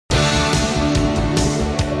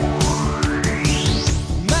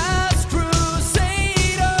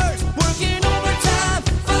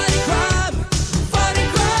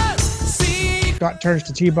Scott turns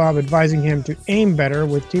to T-Bob, advising him to aim better,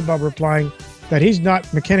 with T-Bob replying that he's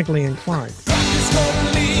not mechanically inclined.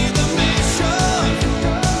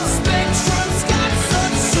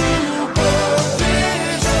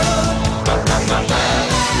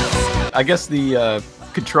 I guess the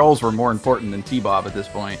controls were more important than T-Bob at this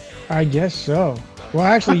point. I guess so. Well,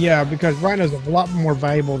 actually, yeah, because Rhino's a lot more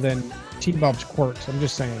valuable than T-Bob's quirks. I'm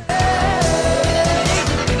just saying.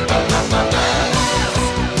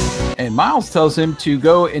 And Miles tells him to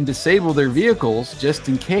go and disable their vehicles just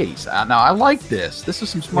in case. Now, I like this. This is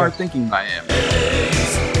some smart thinking by him.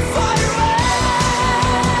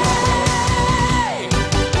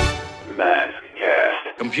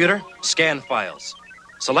 MASKast. Computer, scan files.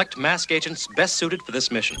 Select M.A.S.K agents best suited for this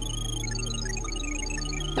mission.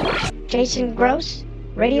 Jason Gross,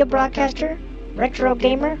 radio broadcaster, retro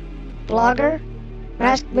gamer, blogger,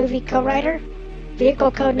 M.A.S.K movie co-writer,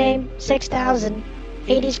 vehicle codename 6000,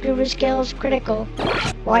 80s guru skills critical,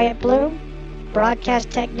 Wyatt Bloom, broadcast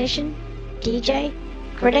technician, DJ,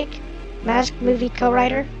 critic, M.A.S.K movie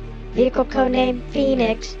co-writer, vehicle codename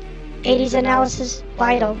Phoenix, 80s analysis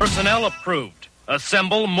vital. Personnel approved.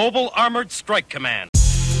 Assemble Mobile Armored Strike Command.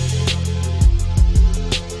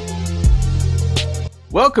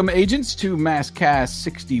 Welcome, agents, to MASKast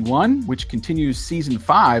 61, which continues Season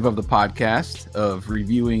 5 of the podcast of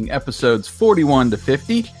reviewing episodes 41 to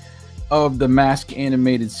 50 of the M.A.S.K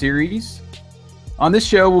animated series. On this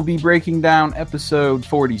show, we'll be breaking down episode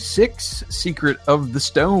 46, Secret of the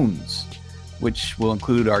Stones, which will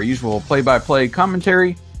include our usual play-by-play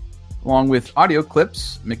commentary, along with audio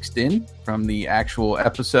clips mixed in from the actual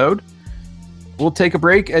episode. We'll take a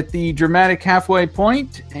break at the dramatic halfway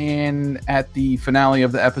point and at the finale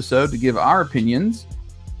of the episode to give our opinions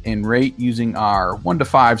and rate using our 1 to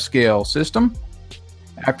 5 scale system.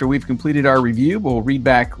 After we've completed our review, we'll read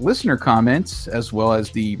back listener comments as well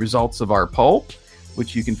as the results of our poll,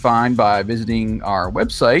 which you can find by visiting our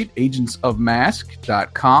website,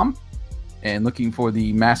 agentsofmask.com, and looking for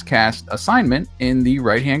the MASKast assignment in the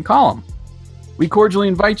right-hand column. We cordially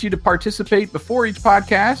invite you to participate before each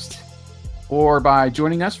podcast or by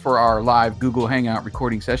joining us for our live Google Hangout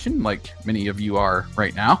recording session, like many of you are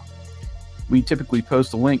right now. We typically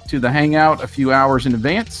post a link to the Hangout a few hours in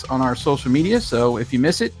advance on our social media, so if you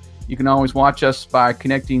miss it, you can always watch us by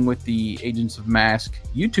connecting with the Agents of M.A.S.K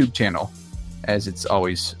YouTube channel, as it's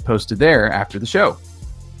always posted there after the show.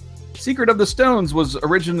 Secret of the Stones was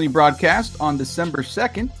originally broadcast on December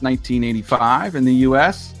 2nd, 1985 in the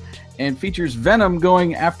U.S., and features Venom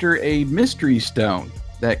going after a mystery stone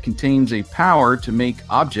that contains a power to make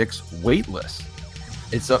objects weightless.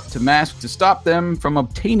 It's up to M.A.S.K to stop them from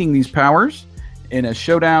obtaining these powers in a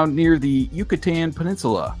showdown near the Yucatan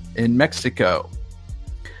Peninsula in Mexico.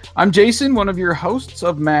 I'm Jason, one of your hosts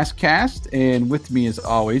of MASKast, and with me as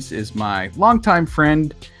always is my longtime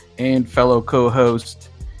friend and fellow co-host,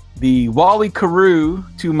 the Wally Carew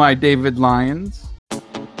to my David Lyons.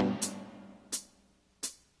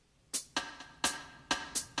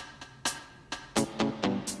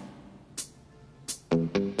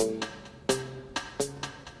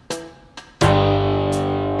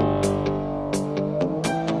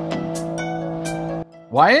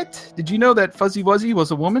 Wyatt, did you know that Fuzzy Wuzzy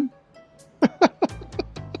was a woman?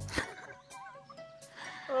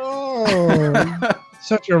 Oh,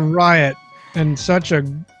 such a riot, and such a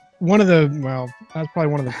that's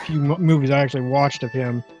probably one of the few movies I actually watched of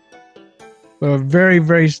him. A very,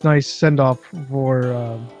 very nice send-off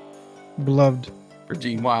for beloved. For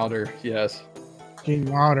Gene Wilder, yes.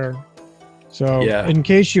 Gene Wilder. So, in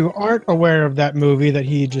case you aren't aware of that movie that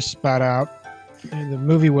he just spat out, and the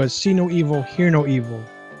movie was See No Evil, Hear No Evil.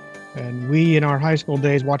 And we, in our high school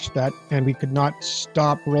days, watched that, and we could not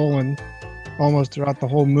stop rolling almost throughout the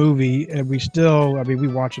whole movie. And we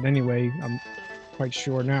watch it anyway, I'm quite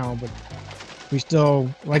sure now, but we still,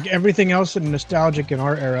 like everything else in nostalgic in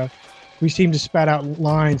our era, we seem to spat out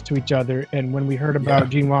lines to each other. And when we heard about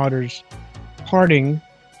Gene Wilder's parting,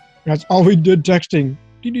 that's all we did, texting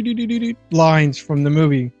lines from the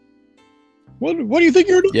movie. What do you think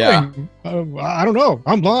you're doing? Yeah. I don't know.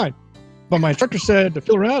 I'm blind. But my instructor said to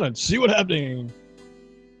feel around and see what's happening.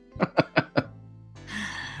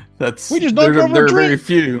 We just there are very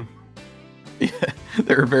few. Yeah,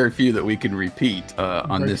 there are very few that we can repeat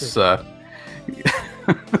on this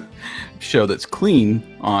show that's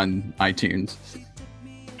clean on iTunes.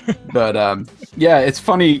 But it's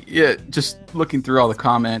funny. Yeah, just looking through all the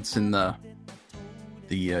comments and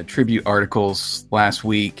the tribute articles last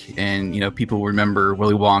week, and people remember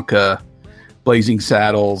Willy Wonka, Blazing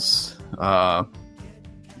Saddles,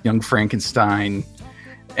 Young Frankenstein,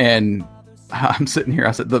 and I'm sitting here.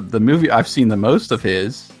 I said the movie I've seen the most of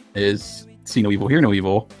his is See No Evil, Hear No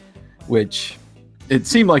Evil, which it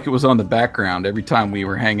seemed like it was on the background every time we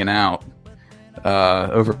were hanging out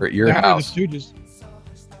over at your house. The Stooges.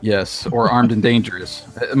 Yes, or Armed and Dangerous.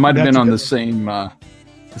 It might have been on the same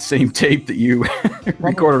tape that you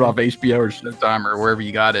recorded off HBO or Showtime or wherever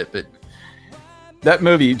you got it. But that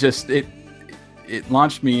movie just it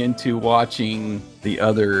launched me into watching the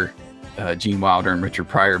other Gene Wilder and Richard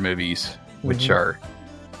Pryor movies, which are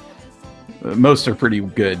most are pretty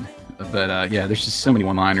good. But yeah, there's just so many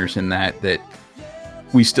one-liners in that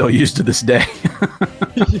we still use to this day.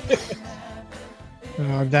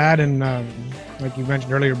 That and like you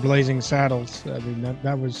mentioned earlier, Blazing Saddles. I mean,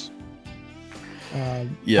 that was.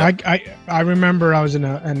 Yeah. I remember I was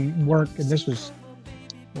in work, and this was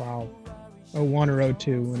 01 or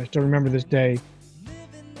 02, and I still remember this day.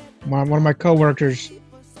 One of my coworkers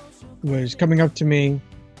was coming up to me,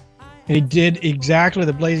 and he did exactly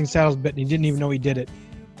the Blazing Saddles bit, and he didn't even know he did it.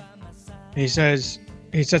 And he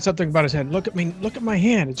said something about his head. Look at me, look at my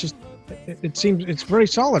hand. It's just, it seems it's very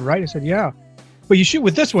solid, right? I said, yeah, but you shoot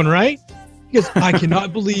with this one, right? Because I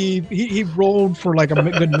cannot believe he rolled for like a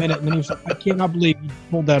good minute, and then he was like, I cannot believe he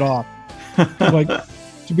pulled that off. Like,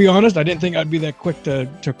 to be honest, I didn't think I'd be that quick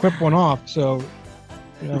to quip one off. So,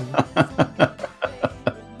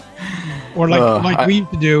 or like we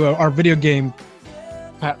used to do our video game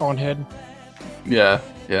pat on head. Yeah,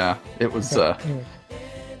 it was.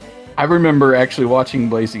 I remember actually watching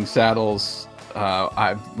Blazing Saddles.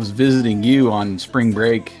 I was visiting you on spring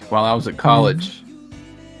break while I was at college.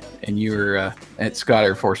 And you were at Scott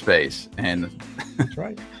Air Force Base, and that's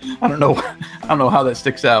right. I don't know how that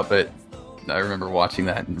sticks out, but I remember watching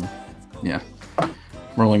that, and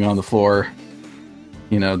rolling on the floor,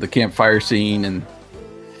 the campfire scene, and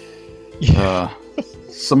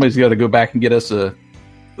somebody's got to go back and get us a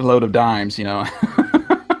load of dimes.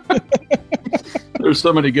 There's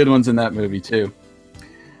so many good ones in that movie too.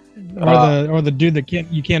 Or the dude that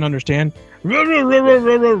you can't understand.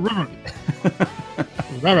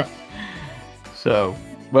 So,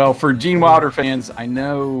 well, for Gene Wilder fans, I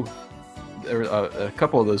know there a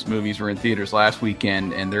couple of those movies were in theaters last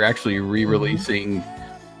weekend, and they're actually re-releasing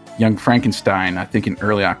Young Frankenstein, I think in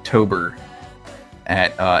early October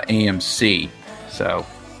at AMC. So,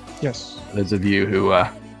 yes, those of you who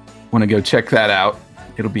want to go check that out,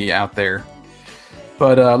 it'll be out there.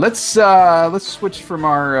 But let's switch from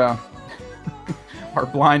our our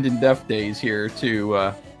blind and deaf days here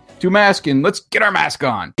to mask, and let's get our mask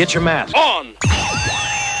on. Get your mask on.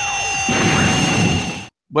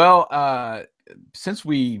 Well, since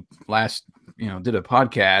we last did a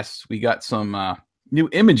podcast, we got some new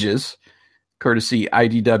images courtesy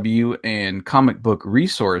IDW and Comic Book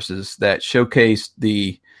Resources that showcased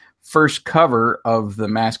the first cover of the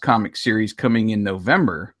M.A.S.K. comic series coming in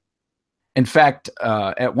November. In fact,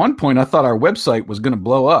 at one point, I thought our website was going to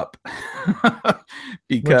blow up.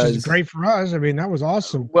 Because, which is great for us. I mean, that was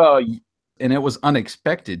awesome. Well, and it was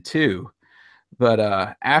unexpected, too. But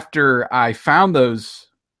after I found those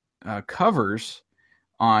covers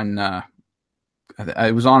on,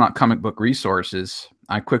 it was on Comic Book Resources,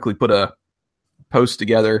 I quickly put a post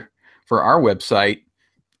together for our website,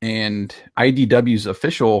 and IDW's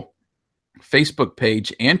official Facebook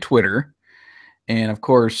page and Twitter. And, of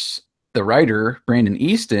course, the writer, Brandon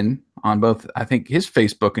Easton, on both, I think, his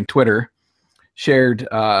Facebook and Twitter, shared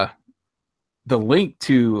the link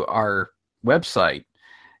to our website.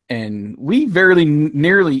 And we very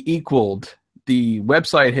nearly equaled the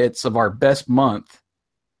website hits of our best month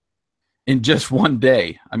in just one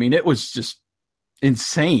day. I mean, it was just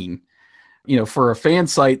insane, for a fan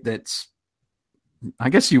site that's, I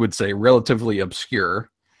guess you would say, relatively obscure,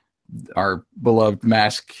 our beloved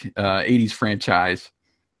M.A.S.K. 80s franchise.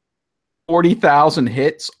 40,000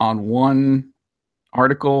 hits on one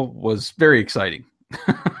article was very exciting.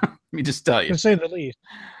 Let me just tell you. To say the least.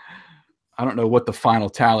 I don't know what the final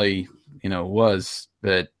tally, was,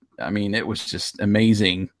 but I mean, it was just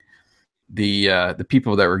amazing. The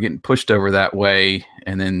people that were getting pushed over that way,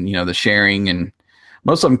 and then, the sharing, and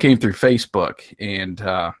most of them came through Facebook. And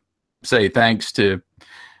say thanks to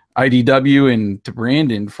IDW and to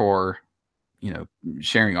Brandon for,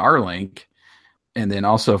 sharing our link. And then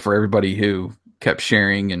also for everybody who kept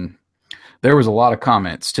sharing, and there was a lot of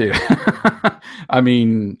comments too. I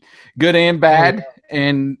mean, good and bad,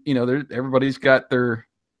 and everybody's got their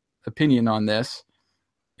opinion on this.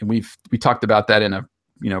 And we talked about that in a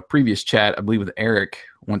previous chat, I believe, with Eric,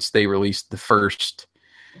 once they released the first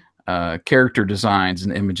character designs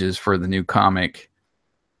and images for the new comic.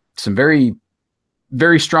 Some very,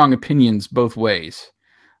 very strong opinions both ways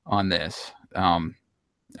on this.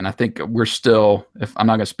 And I think we're still, if I'm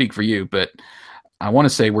not going to speak for you, but I want to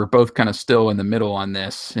say we're both kind of still in the middle on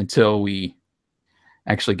this until we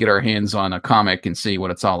actually get our hands on a comic and see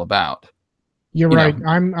what it's all about. You're right.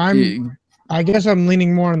 I guess I'm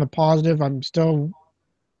leaning more on the positive. I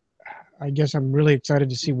guess I'm really excited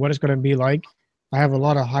to see what it's going to be like. I have a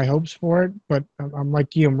lot of high hopes for it, but I'm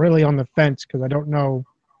like you. I'm really on the fence because I don't know.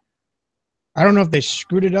 I don't know if they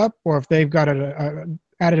screwed it up or if they've got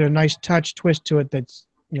added a nice twist to it that's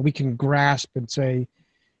we can grasp and say,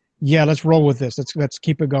 yeah, let's roll with this. Let's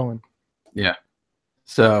keep it going. Yeah.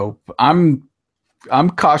 So I'm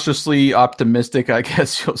cautiously optimistic, I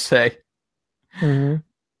guess you'll say. Mm-hmm.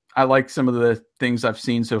 I like some of the things I've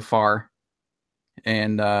seen so far.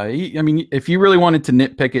 And, I mean, if you really wanted to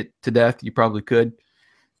nitpick it to death, you probably could.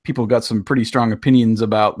 People got some pretty strong opinions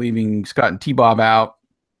about leaving Scott and T-Bob out,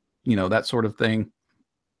 that sort of thing.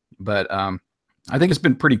 But I think it's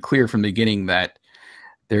been pretty clear from the beginning that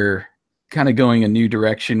they're kind of going a new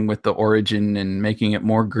direction with the origin and making it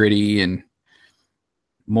more gritty and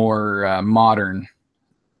more modern,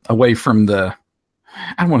 away from the,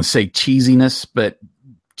 I don't want to say cheesiness, but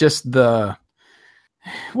just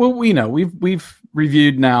we've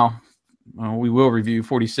reviewed now. We will review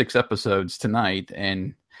 46 episodes tonight,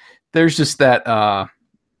 and there's just that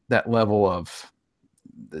level of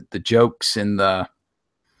the jokes and the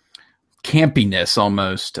campiness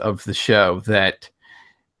almost of the show that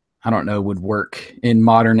I don't know would work in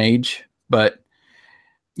modern age. But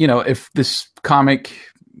if this comic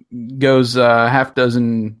goes half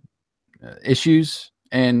dozen issues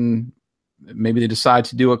and maybe they decide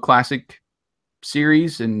to do a classic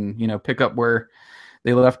series and pick up where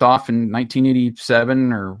they left off in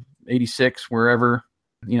 1987 or 86, wherever,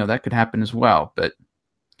 that could happen as well. But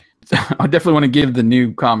I definitely want to give the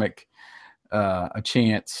new comic a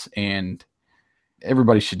chance, and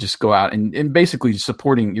everybody should just go out and basically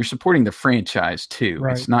supporting the franchise too.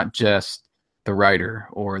 Right. It's not just the writer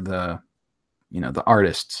or the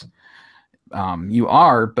artists. You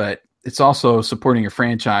are, but it's also supporting a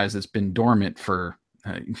franchise that's been dormant for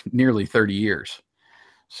nearly 30 years.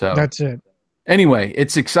 So that's it. Anyway,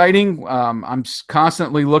 it's exciting. I'm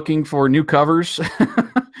constantly looking for new covers.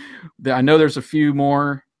 I know there's a few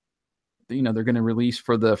more, they're going to release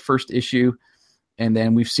for the first issue. And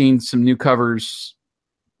then we've seen some new covers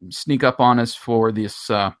sneak up on us for this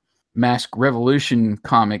M.A.S.K Revolution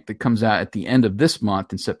comic that comes out at the end of this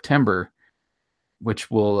month in September, which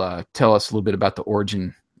will tell us a little bit about the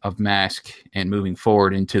origin of M.A.S.K and moving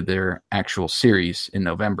forward into their actual series in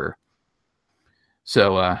November.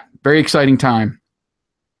 So very exciting time.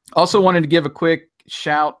 Also wanted to give a quick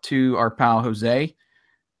shout to our pal Jose,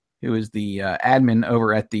 who is the admin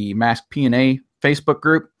over at the M.A.S.K P&A Facebook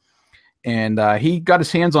group. And he got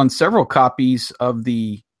his hands on several copies of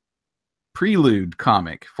the Prelude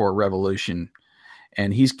comic for Revolution.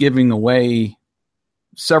 And he's giving away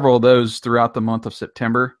several of those throughout the month of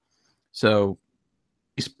September. So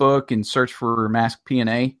Facebook and search for M.A.S.K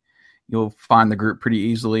P&A. You'll find the group pretty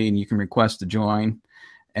easily, and you can request to join.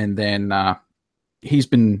 And then he's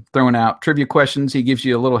been throwing out trivia questions. He gives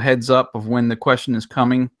you a little heads up of when the question is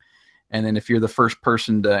coming. And then if you're the first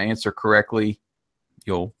person to answer correctly,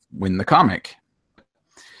 you'll win the comic.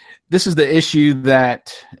 This is the issue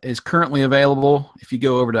that is currently available. If you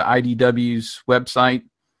go over to IDW's website,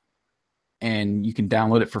 and you can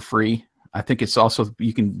download it for free. I think it's also,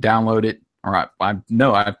 you can download it, or I've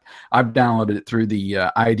downloaded it through the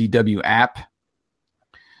IDW app.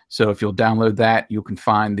 So if you'll download that, you can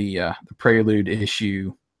find the Prelude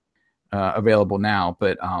issue available now.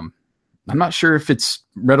 But I'm not sure if it's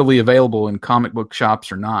readily available in comic book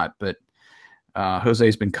shops or not. But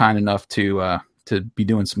Jose's been kind enough to be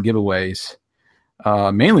doing some giveaways,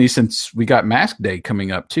 mainly since we got M.A.S.K Day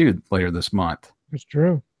coming up too later this month. That's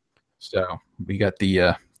true. So we got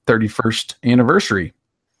the 31st anniversary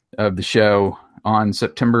of the show on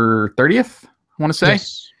September 30th, I want to say,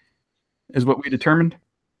 yes, is what we determined.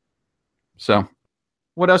 So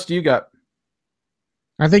what else do you got?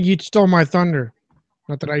 I think you stole my thunder.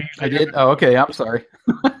 Not that I did. Oh, okay. I'm sorry.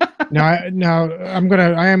 I am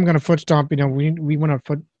gonna foot stomp. We want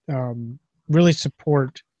to really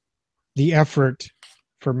support the effort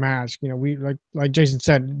for M.A.S.K. We like Jason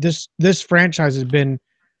said, this franchise has been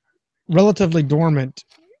relatively dormant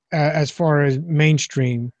as far as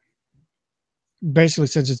mainstream, basically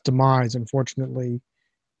since its demise, unfortunately.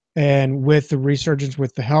 And with the resurgence,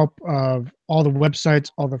 with the help of all the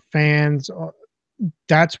websites, all the fans,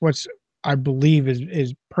 that's what's, I believe,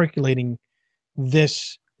 is percolating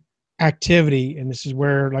this activity. And this is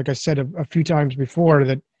where, like I said a few times before,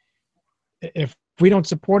 that if we don't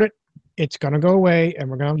support it, it's going to go away, and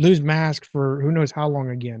we're going to lose M.A.S.K for who knows how long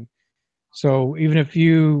again. So even if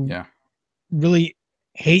you really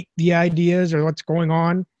hate the ideas or what's going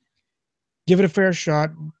on, give it a fair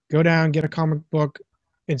shot. Go down, get a comic book,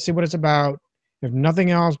 and see what it's about. If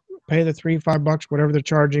nothing else, pay the $3-5, whatever they're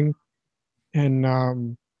charging,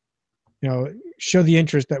 and show the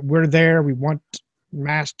interest that we're there. We want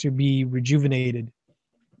M.A.S.K to be rejuvenated,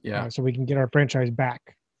 so we can get our franchise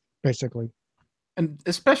back, basically. And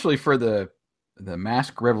especially for the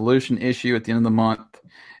M.A.S.K Revolution issue at the end of the month,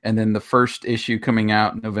 and then the first issue coming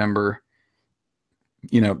out in November.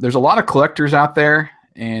 There's a lot of collectors out there,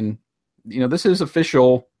 and this is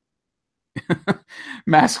official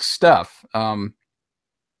M.A.S.K stuff. And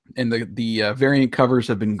the variant covers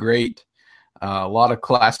have been great. A lot of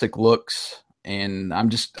classic looks, and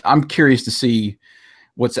I'm curious to see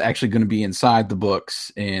what's actually going to be inside the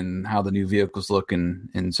books and how the new vehicles look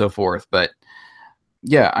and so forth. But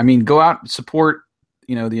yeah, I mean, go out and support,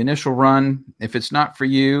 the initial run. If it's not for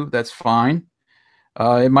you, that's fine.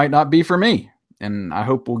 It might not be for me. And I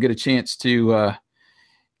hope we'll get a chance to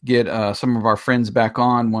get some of our friends back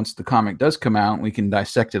on once the comic does come out, and we can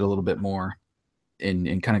dissect it a little bit more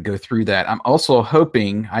and kind of go through that. I'm also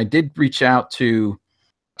hoping, I did reach out to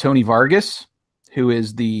Tony Vargas, who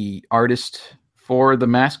is the artist for the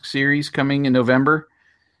M.A.S.K series coming in November.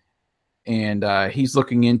 And he's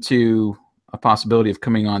looking into a possibility of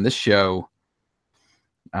coming on this show,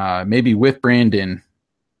 maybe with Brandon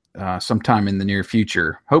sometime in the near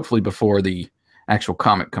future, hopefully before the actual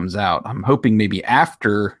comic comes out. I'm hoping maybe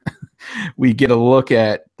after we get a look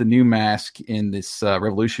at the new M.A.S.K in this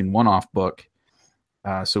Revolution one-off book,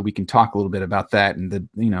 so we can talk a little bit about that. And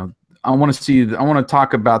I want to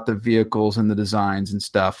talk about the vehicles and the designs and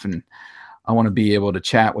stuff, and I want to be able to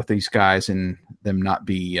chat with these guys and them not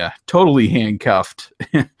be totally handcuffed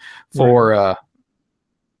for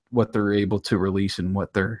what they're able to release and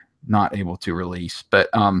what they're not able to release. But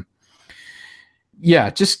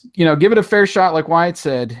just give it a fair shot, like Wyatt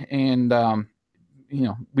said, and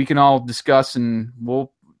we can all discuss, and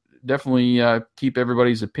we'll definitely keep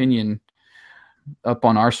everybody's opinion up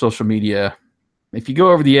on our social media. If you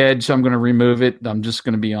go over the edge, I'm going to remove it. I'm just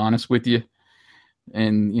going to be honest with you.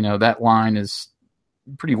 And, that line is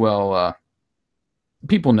pretty well,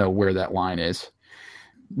 people know where that line is.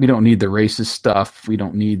 We don't need the racist stuff. We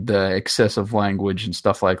don't need the excessive language and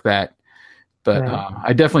stuff like that. But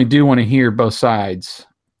I definitely do want to hear both sides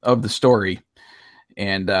of the story.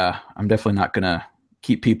 And I'm definitely not going to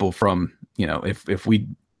keep people from, if we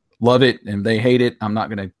love it and they hate it, I'm not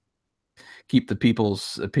going to keep the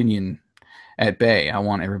people's opinion at bay. I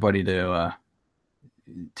want everybody to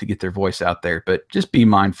get their voice out there, but just be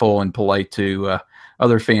mindful and polite to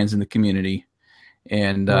other fans in the community.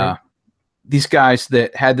 And these guys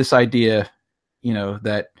that had this idea,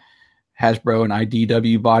 that Hasbro and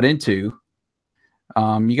IDW bought into,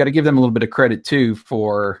 you got to give them a little bit of credit too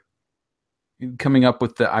for coming up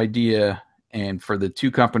with the idea and for the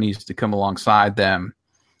two companies to come alongside them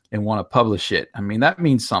and want to publish it. I mean, that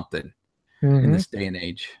means something in this day and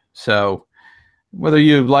age. So whether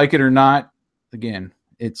you like it or not, again,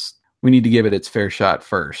 we need to give it its fair shot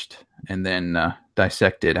first and then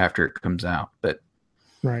dissect it after it comes out. But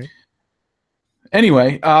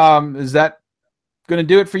anyway, is that going to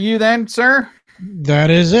do it for you then, sir? That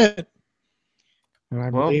is it. And I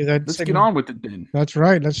believe that's let's get on with it then. That's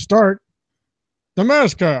right. Let's start the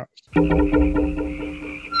MASKast.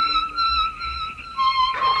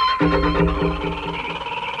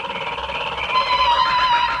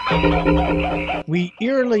 We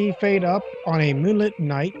eerily fade up on a moonlit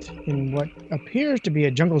night in what appears to be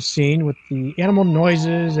a jungle scene with the animal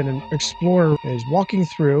noises, and an explorer is walking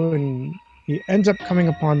through, and he ends up coming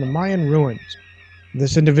upon the Mayan ruins.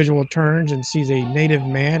 This individual turns and sees a native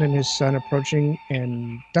man and his son approaching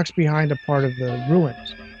and ducks behind a part of the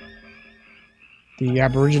ruins. The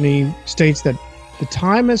Aborigine states that the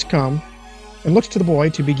time has come and looks to the boy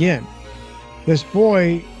to begin. This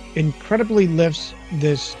boy incredibly lifts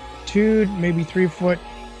this 2, maybe 3 foot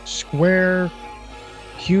square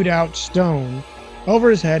hewed out stone over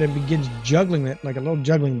his head and begins juggling it like a little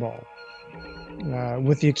juggling ball,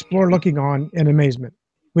 with the explorer looking on in amazement.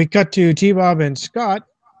 We cut to T-Bob and Scott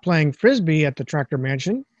playing frisbee at the Tractor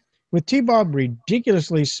Mansion, with T-Bob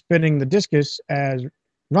ridiculously spinning the discus as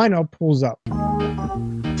Rhino pulls up.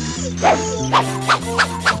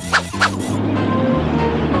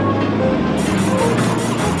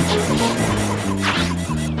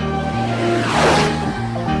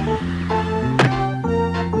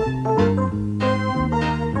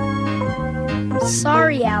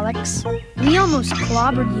 Sorry, Alex. We almost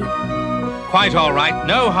clobbered you. Quite all right.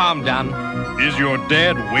 No harm done. Is your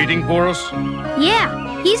dad waiting for us?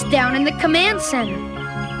 Yeah, he's down in the command center.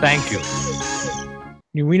 Thank you.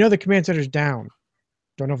 We know the command center's down.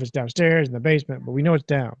 Don't know if it's downstairs in the basement, but we know it's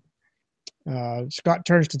down. Scott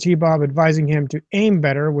turns to T-Bob, advising him to aim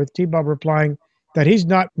better, with T-Bob replying that he's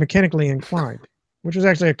not mechanically inclined, which was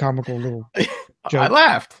actually a comical little joke. I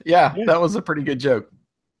laughed. Yeah, that was a pretty good joke.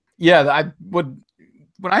 Yeah, when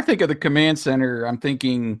I think of the command center, I'm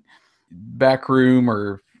thinking back room,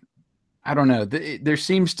 or I don't know. There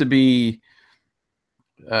seems to be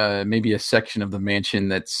maybe a section of the mansion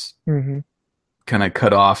that's kind of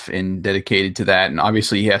cut off and dedicated to that. And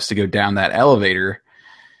obviously he has to go down that elevator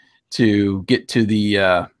to get to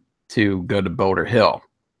the to go to Boulder Hill.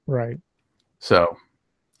 Right. So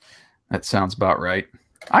that sounds about right.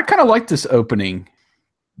 I kind of like this opening.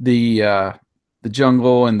 The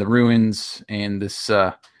jungle and the ruins and this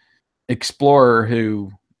explorer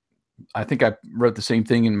who, I think I wrote the same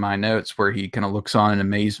thing in my notes, where he kind of looks on in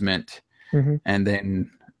amazement, and then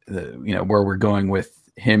where we're going with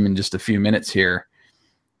him in just a few minutes here.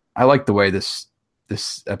 I like the way this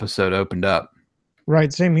episode opened up.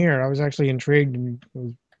 Right, same here. I was actually intrigued and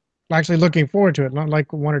was actually looking forward to it. Not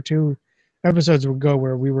like one or two episodes would go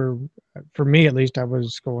where we were, for me at least, I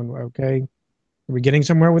was going, okay, are we getting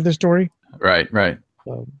somewhere with this story? Right.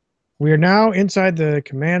 So we are now inside the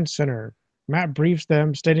command center. Matt briefs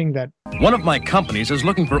them, stating that one of my companies is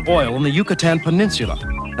looking for oil in the Yucatan Peninsula,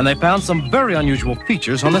 and they found some very unusual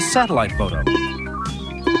features on the satellite photo.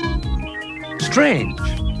 Strange.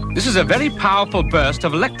 This is a very powerful burst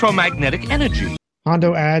of electromagnetic energy.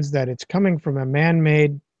 Hondo adds that it's coming from a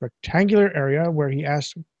man-made rectangular area, where he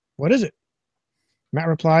asks, what is it? Matt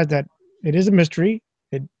replies that it is a mystery.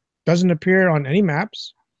 It doesn't appear on any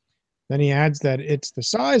maps. Then he adds that it's the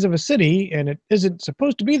size of a city and it isn't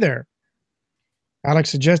supposed to be there.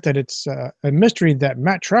 Alex suggests that it's a mystery that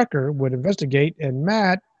Matt Tracker would investigate, and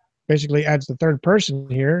Matt basically adds the third person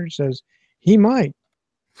here, says he might.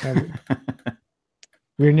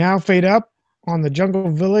 We're now fade up on the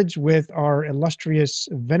jungle village with our illustrious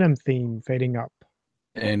Venom theme fading up.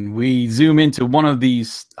 And we zoom into one of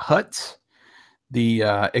these huts.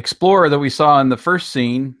 The explorer that we saw in the first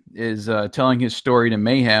scene is telling his story to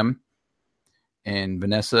Mayhem, and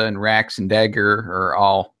Vanessa and Rax and Dagger are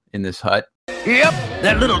all in this hut. Yep,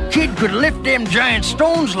 that little kid could lift them giant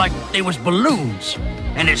stones like they was balloons.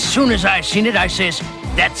 And as soon as I seen it, I says,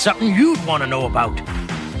 that's something you'd want to know about.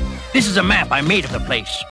 This is a map I made of the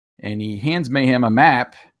place. And he hands Mayhem a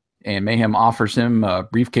map, and Mayhem offers him a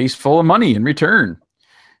briefcase full of money in return.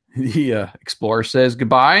 The explorer says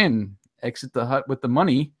goodbye and exits the hut with the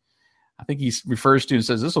money. I think he refers to and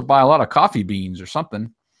says, this will buy a lot of coffee beans or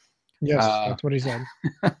something. Yes, that's what he said.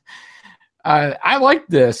 I like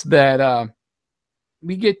this, that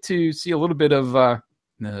we get to see a little bit of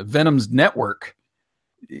Venom's network.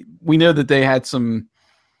 We know that they had some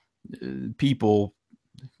people,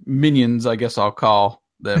 minions, I guess I'll call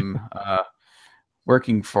them,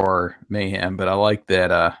 working for Mayhem, but I like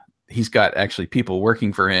that he's got actually people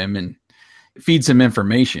working for him and feeds him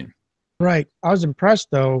information. Right. I was impressed,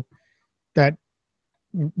 though, that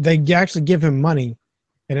they actually give him money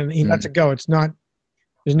and he lets it go. It's not,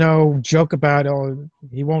 there's no joke about, oh,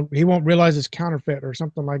 he won't realize it's counterfeit or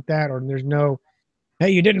something like that. Or there's no,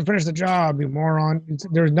 hey, you didn't finish the job, you moron.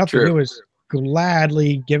 There's nothing. True. He was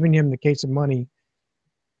gladly giving him the case of money.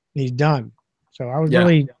 He's done. So I was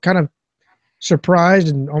really kind of surprised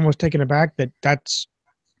and almost taken aback that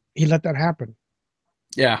he let that happen.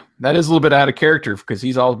 Yeah, that is a little bit out of character because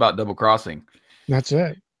he's all about double crossing. That's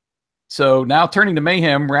it. So now turning to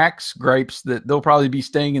Mayhem, Rax gripes that they'll probably be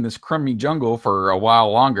staying in this crummy jungle for a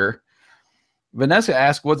while longer. Vanessa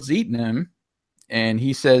asks what's eating him, and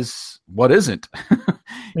he says, what isn't?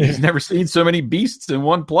 He's never seen so many beasts in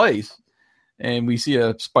one place. And we see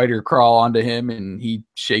a spider crawl onto him, and he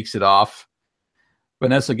shakes it off.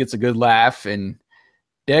 Vanessa gets a good laugh, and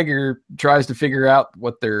Dagger tries to figure out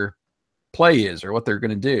what their play is or what they're going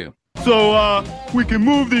to do. So we can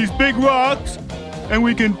move these big rocks, and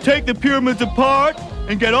we can take the pyramids apart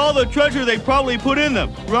and get all the treasure they probably put in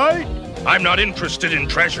them, right? I'm not interested in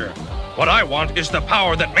treasure. What I want is the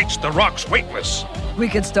power that makes the rocks weightless. We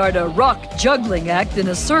could start a rock juggling act in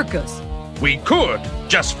a circus. We could,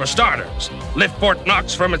 just for starters. Lift Fort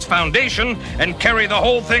Knox from its foundation and carry the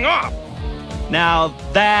whole thing off. Now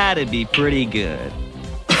that'd be pretty good.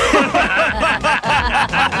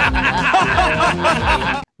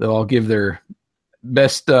 They'll all give their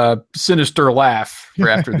best sinister laugh for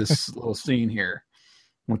after this little scene here,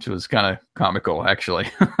 which was kind of comical, actually.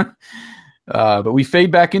 But we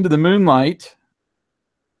fade back into the moonlight,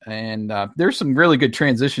 and there's some really good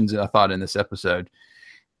transitions, I thought, in this episode.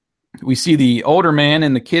 We see the older man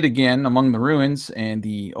and the kid again among the ruins, and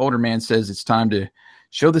the older man says it's time to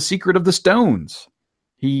show the secret of the stones.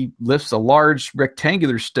 He lifts a large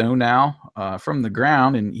rectangular stone now from the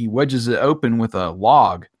ground, and he wedges it open with a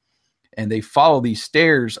log. And they follow these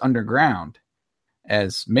stairs underground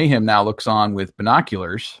as Mayhem now looks on with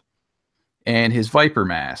binoculars and his Viper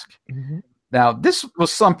mask. Mm-hmm. Now, this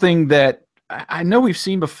was something that I know we've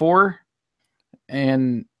seen before,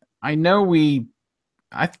 and I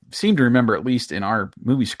seem to remember, at least in our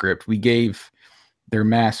movie script, we gave their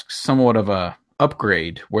masks somewhat of a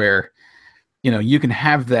upgrade where, you can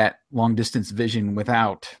have that long distance vision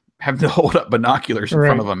without having to hold up binoculars in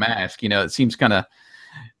front of a mask. It seems kind of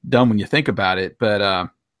dumb when you think about it, but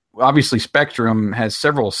obviously Spectrum has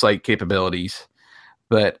several sight capabilities,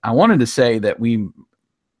 but I wanted to say that we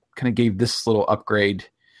kind of gave this little upgrade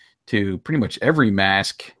to pretty much every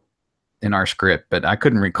mask in our script, but I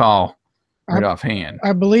couldn't recall offhand.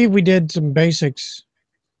 I believe we did some basics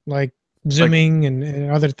like zooming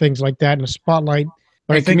and other things like that in a spotlight.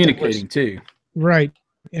 But and communicating too. Right.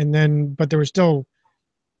 And then, but there were still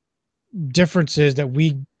differences that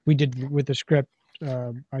we did with the script.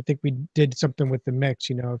 I think we did something with the mix,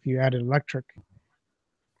 if you added electric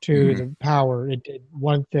to the power, it did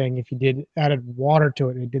one thing. If you added water to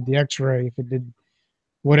it, it did the X-ray. If it did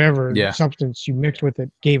whatever substance you mixed with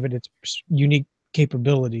it, gave it its unique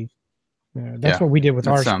capability. That's what we did with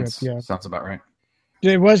our script. Yeah, sounds about right.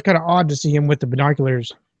 It was kind of odd to see him with the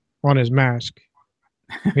binoculars on his mask.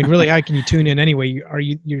 I mean, really, how can you tune in anyway?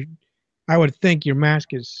 I would think your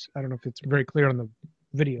mask is. I don't know if it's very clear on the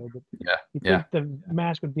video, but you think the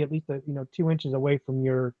mask would be at least 2 inches away from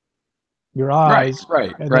your eyes,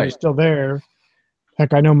 right, and then it's still there.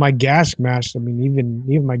 Heck, I know my gas mask. I mean,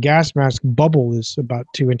 even my gas mask bubble is about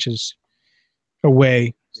 2 inches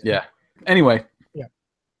away. Yeah. Anyway. Yeah.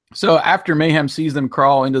 So after Mayhem sees them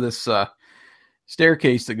crawl into this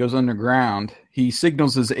staircase that goes underground, he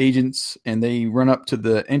signals his agents, and they run up to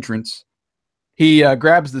the entrance. He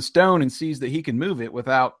grabs the stone and sees that he can move it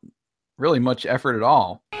without really much effort at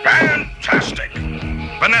all. Fantastic!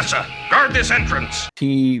 Vanessa, guard this entrance.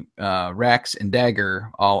 Rax, and Dagger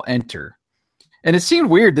all enter. And it seemed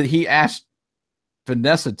weird that he asked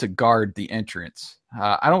Vanessa to guard the entrance.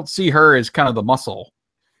 I don't see her as kind of the muscle,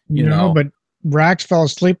 you know. But Rax fell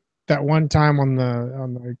asleep that one time on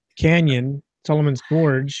the canyon, Solomon's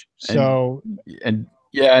Gorge. So and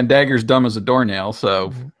Dagger's dumb as a doornail.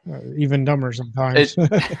 So even dumber sometimes.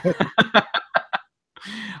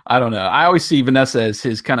 I don't know. I always see Vanessa as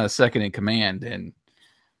his kind of second in command, and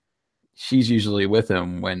she's usually with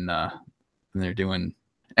him when they're doing.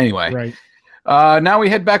 Anyway, right. Now we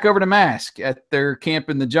head back over to M.A.S.K at their camp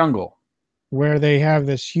in the jungle, where they have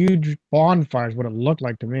this huge bonfire. Is what it looked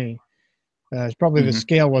like to me. It's probably the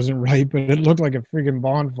scale wasn't right, but it looked like a freaking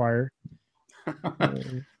bonfire.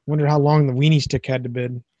 Wonder how long the weenie stick had to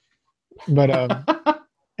been. But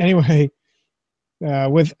anyway.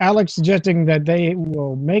 With Alex suggesting that they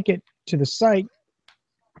will make it to the site,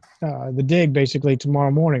 the dig, basically,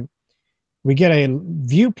 tomorrow morning. We get a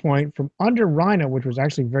viewpoint from under Rhino, which was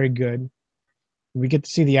actually very good. We get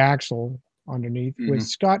to see the axle underneath, with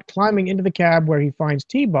Scott climbing into the cab where he finds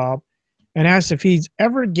T-Bob and asks if he's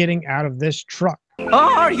ever getting out of this truck.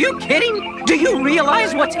 Oh, are you kidding? Do you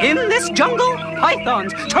realize what's in this jungle?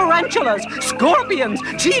 Pythons, tarantulas, scorpions,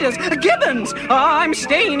 cheetahs, gibbons. I'm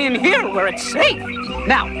staying in here where it's safe.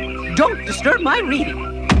 Now, don't disturb my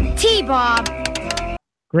reading. T-Bob.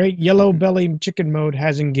 Great yellow belly chicken mode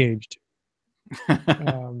has engaged.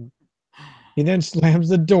 He then slams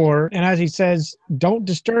the door, and as he says, don't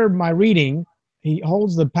disturb my reading, he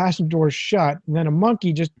holds the passenger door shut, and then a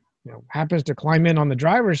monkey just happens to climb in on the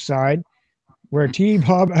driver's side, where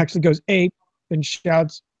T-Bob actually goes ape and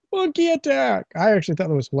shouts, "Monkey attack!" I actually thought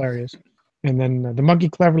that was hilarious. And then the monkey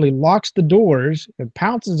cleverly locks the doors and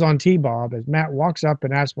pounces on T-Bob as Matt walks up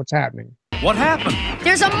and asks what's happening. What happened?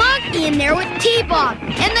 There's a monkey in there with T-Bob,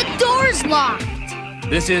 and the door's locked.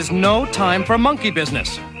 This is no time for monkey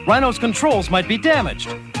business. Rhino's controls might be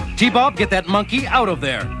damaged. T-Bob, get that monkey out of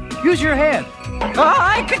there. Use your head.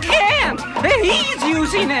 I can't! He's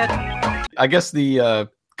using it! I guess the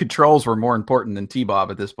controls were more important than T-Bob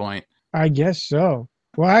at this point. I guess so.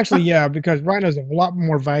 Well, actually, yeah, because Rhino's a lot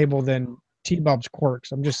more valuable than T-Bob's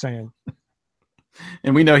quirks. I'm just saying.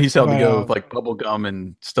 And we know he's held to go with like bubble gum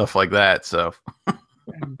and stuff like that. So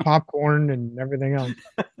and popcorn and everything else.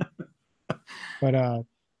 But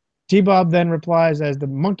T-Bob then replies as the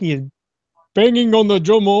monkey is banging on the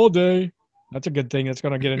drum all day. That's a good thing. That's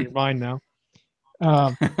going to get in your mind now.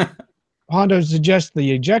 Hondo suggests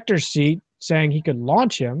the ejector seat, saying he could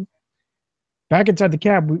launch him. Back inside the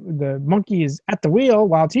cab, the monkey is at the wheel,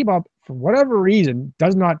 while T-Bob, for whatever reason,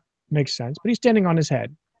 does not make sense, but he's standing on his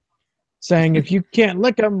head, saying, if you can't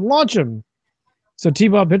lick him, launch him. So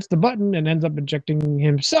T-Bob hits the button and ends up injecting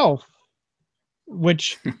himself,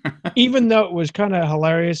 which, even though it was kind of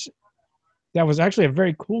hilarious, that was actually a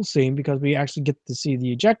very cool scene because we actually get to see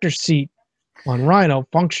the ejector seat on Rhino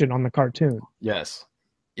function on the cartoon. Yes.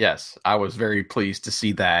 I was very pleased to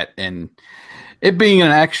see that. And it being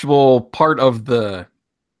an actual part of the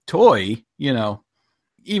toy,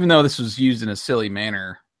 even though this was used in a silly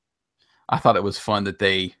manner, I thought it was fun that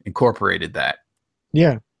they incorporated that.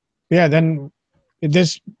 Yeah. Then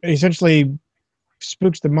this essentially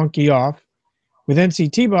spooks the monkey off. We then see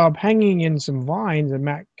T-Bob hanging in some vines, and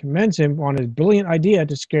Matt commends him on his brilliant idea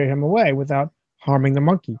to scare him away without harming the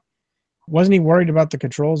monkey. Wasn't he worried about the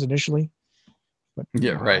controls initially? But,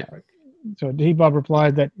 yeah, right. So T-Bob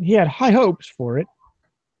replied that he had high hopes for it.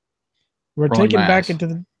 We're taken back into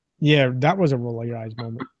the... Yeah, that was a roll your eyes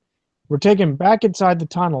moment. We're taken back inside the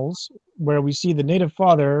tunnels where we see the native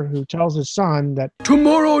father who tells his son that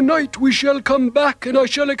tomorrow night we shall come back and I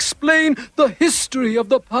shall explain the history of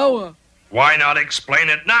the power. Why not explain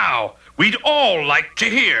it now? We'd all like to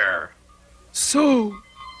hear. So,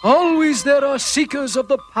 always there are seekers of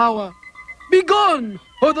the power. Begone,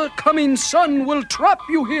 or the coming sun will trap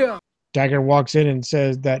you here. Dagger walks in and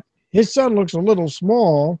says that his son looks a little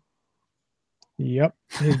small. Yep,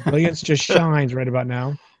 his brilliance just shines right about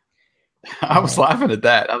now. I was laughing at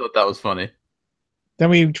that. I thought that was funny.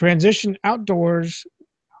 Then we transition outdoors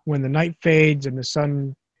when the night fades and the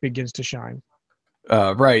sun begins to shine.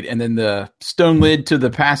 Right, and then the stone lid to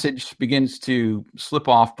the passage begins to slip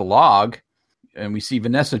off the log, and we see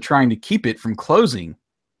Vanessa trying to keep it from closing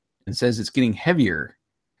and says it's getting heavier.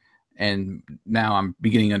 And now I'm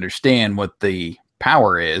beginning to understand what the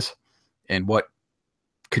power is and what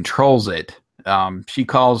controls it. She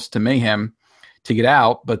calls to Mayhem to get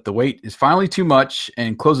out, but the weight is finally too much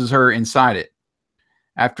and closes her inside it.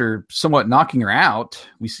 After somewhat knocking her out,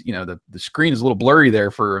 we see, the screen is a little blurry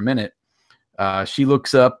there for a minute. She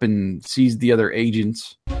looks up and sees the other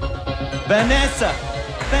agents. Vanessa!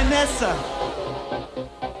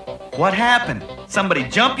 What happened? Somebody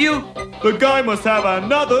jump you? The guy must have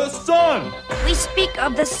another son! We speak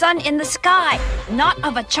of the sun in the sky, not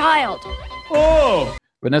of a child. Oh!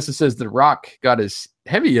 Vanessa says the rock got as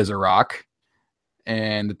heavy as a rock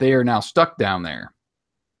and that they are now stuck down there.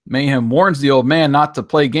 Mayhem warns the old man not to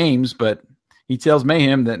play games, but he tells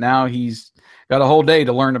Mayhem that now he's got a whole day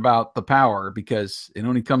to learn about the power because it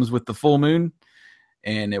only comes with the full moon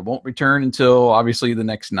and it won't return until obviously the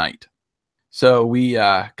next night. So we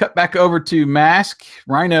cut back over to M.A.S.K.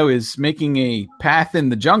 Rhino is making a path in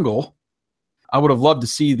the jungle. I would have loved to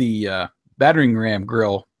see the battering ram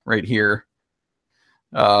grill right here,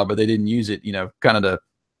 but they didn't use it, kind of to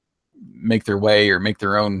make their way or make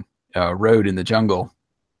their own road in the jungle.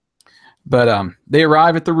 But they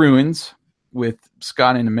arrive at the ruins with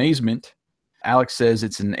Scott in amazement. Alex says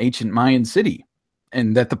it's an ancient Mayan city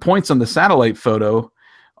and that the points on the satellite photo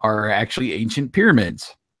are actually ancient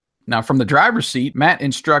pyramids. Now, from the driver's seat, Matt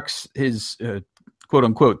instructs his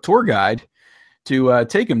quote-unquote tour guide to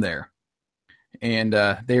take him there. And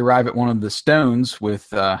they arrive at one of the stones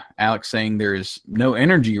with Alex saying there is no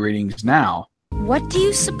energy readings now. What do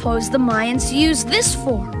you suppose the Mayans used this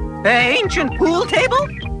for? An ancient pool table?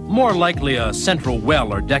 More likely a central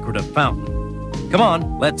well or decorative fountain. Come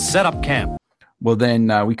on, let's set up camp. Well,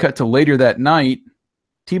 then we cut to later that night.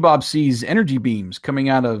 T-Bob sees energy beams coming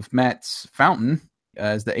out of Matt's fountain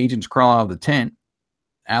as the agents crawl out of the tent.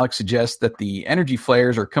 Alex suggests that the energy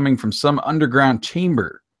flares are coming from some underground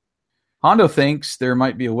chamber. Hondo thinks there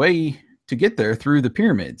might be a way to get there through the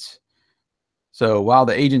pyramids. So while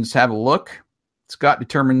the agents have a look, Scott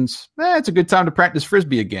determines it's a good time to practice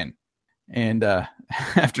Frisbee again. And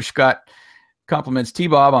after Scott compliments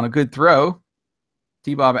T-Bob on a good throw,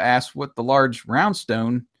 T-Bob asks what the large round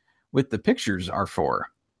stone with the pictures are for.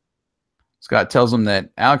 Scott tells him that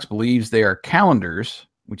Alex believes they are calendars,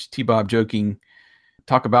 which T-Bob joking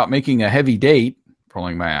talk about making a heavy date,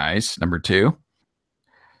 rolling my eyes, number 2.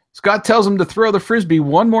 Scott tells him to throw the Frisbee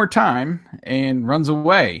one more time and runs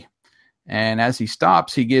away. And as he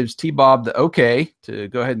stops, he gives T-Bob the okay to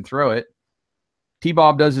go ahead and throw it.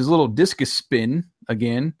 T-Bob does his little discus spin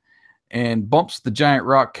again and bumps the giant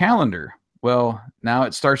rock calendar. Well, now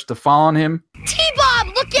it starts to fall on him. T-Bob,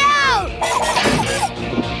 look out!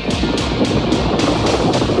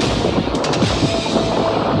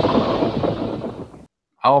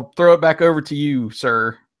 I'll throw it back over to you,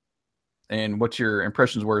 sir, and what your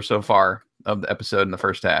impressions were so far of the episode in the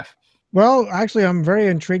first half. Well, actually, I'm very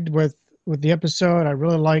intrigued with the episode. I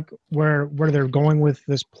really like where they're going with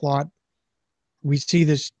this plot. We see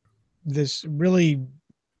this really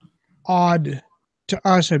odd, to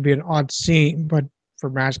us it'd be an odd scene, but for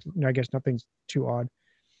M.A.S.K, I guess nothing's too odd.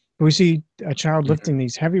 But we see a child lifting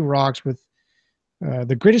these heavy rocks with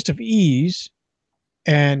the greatest of ease,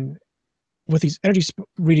 and with these energy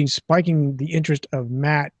readings spiking the interest of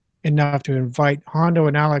Matt enough to invite Hondo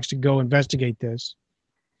and Alex to go investigate this.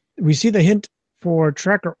 We see the hint for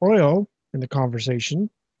Tracker Oil in the conversation.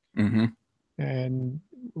 And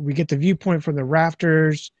we get the viewpoint from the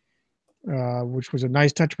rafters, which was a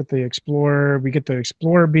nice touch with the Explorer. We get the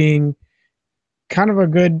Explorer being kind of a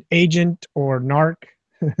good agent or narc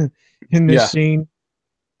in this scene.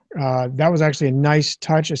 That was actually a nice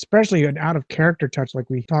touch, especially an out of character touch like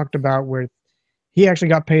we talked about, where he actually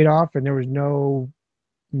got paid off and there was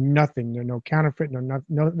nothing, no counterfeit,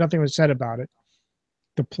 nothing was said about it.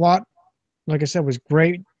 The plot, like I said, was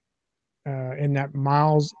great in that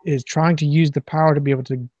Miles is trying to use the power to be able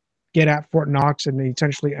to get at Fort Knox and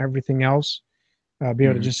essentially everything else, be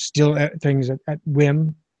able to just steal things at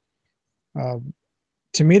whim.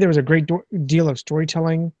 To me, there was a great deal of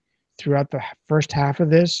storytelling throughout the first half of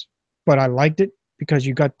this, but I liked it because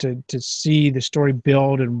you got to see the story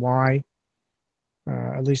build and why.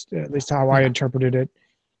 At least how I interpreted it.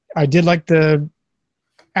 I did like the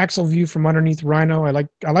Axel view from underneath Rhino.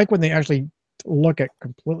 I like when they actually look at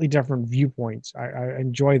completely different viewpoints. I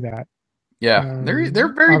enjoy that. Yeah,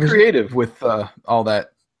 they're very creative with all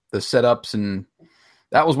that, the setups, and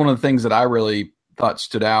that was one of the things that I really thought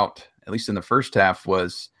stood out, at least in the first half,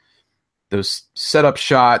 was those setup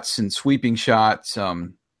shots and sweeping shots.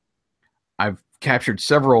 I've captured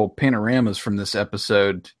several panoramas from this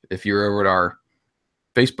episode. If you're over at our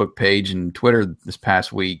Facebook page and Twitter this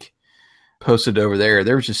past week, posted over there,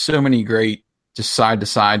 there was just so many great just side to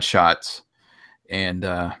side shots and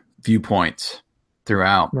viewpoints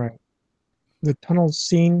throughout. Right. The tunnel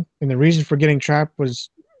scene and the reason for getting trapped was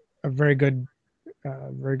a very good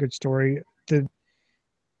story.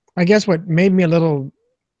 I guess what made me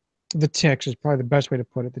the ticks is probably the best way to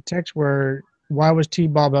put it. The ticks were, why was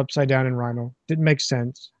T-Bob upside down in Rhino? Didn't make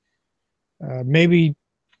sense. Maybe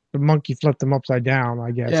the monkey flipped him upside down,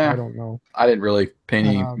 I guess. Yeah, I don't know. I didn't really pay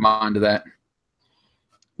any mind to that.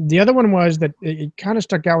 The other one was that it kind of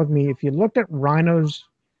stuck out with me. If you looked at Rhino's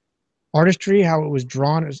artistry, how it was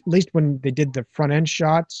drawn, at least when they did the front end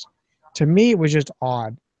shots, to me, it was just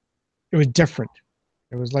odd. It was different.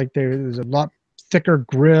 It was like there was a lot thicker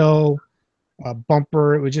grill,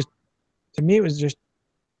 bumper. It was just, to me, it was just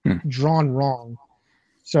drawn wrong.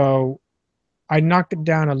 So I knocked it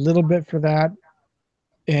down a little bit for that.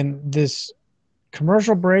 And this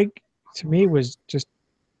commercial break, to me, was just,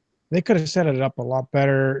 they could have set it up a lot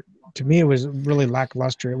better. To me, it was really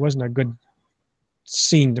lackluster. It wasn't a good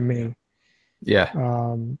scene to me. Yeah.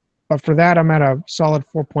 But for that, I'm at a solid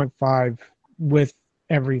 4.5 with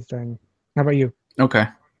everything. How about you? Okay.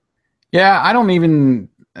 Yeah, I don't even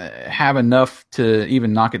have enough to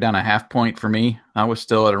even knock it down a half point for me. I was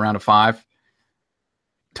still at around a 5.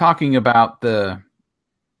 Talking about the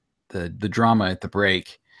drama at the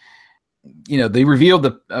break, they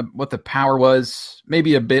revealed what the power was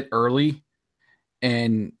maybe a bit early,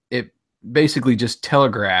 and it basically just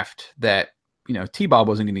telegraphed that T-Bob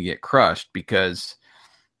wasn't going to get crushed because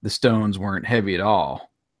the stones weren't heavy at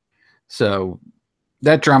all. So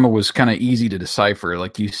that drama was kind of easy to decipher,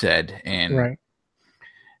 like you said, and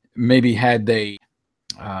maybe had they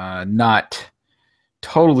not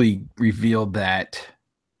totally revealed that.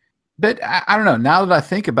 But I don't know. Now that I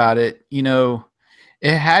think about it,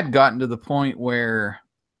 it had gotten to the point where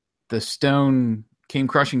the stone came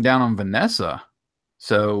crushing down on Vanessa.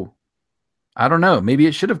 So I don't know. Maybe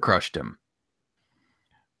it should have crushed him.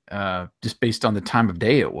 Just based on the time of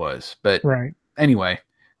day it was. But anyway,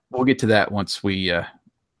 we'll get to that once we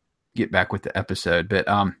get back with the episode. But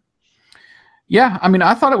yeah, I mean,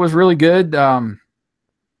 I thought it was really good.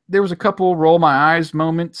 There was a couple roll my eyes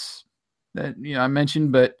moments that I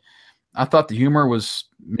mentioned, but I thought the humor was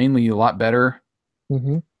mainly a lot better.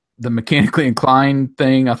 Mm-hmm. The mechanically inclined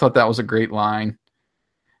thing, I thought that was a great line.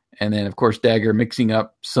 And then, of course, Dagger mixing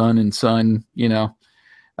up son and son,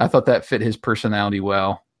 I thought that fit his personality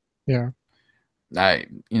well. Yeah. Like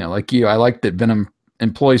you, I like that Venom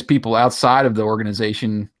employs people outside of the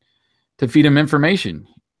organization to feed him information.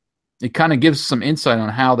 It kind of gives some insight on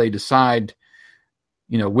how they decide,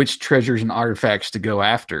 which treasures and artifacts to go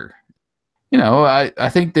after. I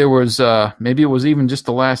think there was, maybe it was even just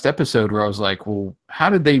the last episode where I was like, well, how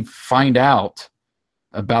did they find out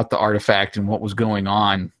about the artifact and what was going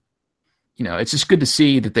on? It's just good to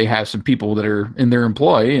see that they have some people that are in their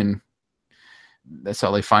employ, and that's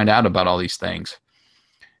how they find out about all these things.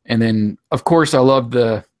 And then, of course, I love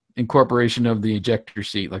the incorporation of the ejector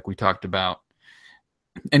seat, like we talked about.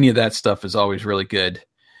 Any of that stuff is always really good.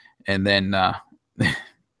 And then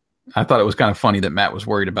I thought it was kind of funny that Matt was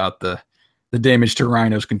worried about the damage to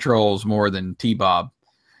Rhino's controls more than T-Bob.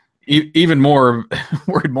 Even more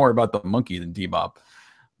worried more about the monkey than T-Bob.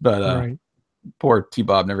 But poor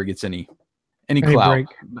T-Bob never gets any clout.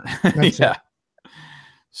 Yeah.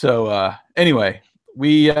 So anyway,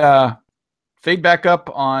 we fade back up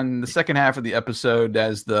on the second half of the episode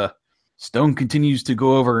as the stone continues to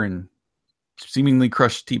go over and seemingly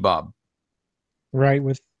crush T-Bob. Right,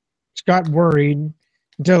 with Scott worried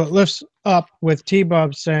until it lifts up with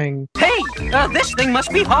T-Bob saying, Hey, this thing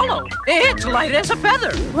must be hollow. It's light as a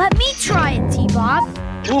feather. Let me try it, T-Bob.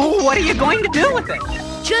 Ooh, what are you going to do with it?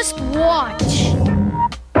 Just watch.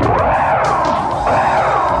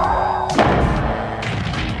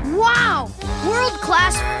 Wow!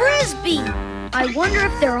 World-class frisbee! I wonder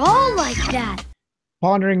if they're all like that.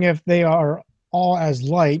 Pondering if they are all as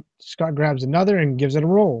light, Scott grabs another and gives it a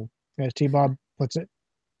roll, as T-Bob puts it.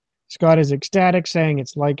 Scott is ecstatic, saying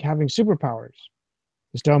it's like having superpowers.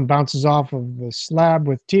 The stone bounces off of the slab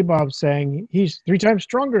with T-Bob saying he's 3 times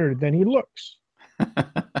stronger than he looks.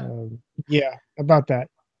 Yeah, about that.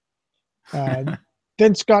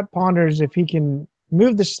 Then Scott ponders if he can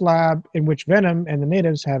move the slab in which Venom and the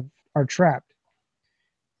natives are trapped.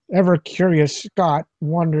 Ever curious, Scott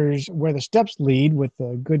wonders where the steps lead, with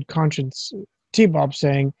a good conscience T-Bob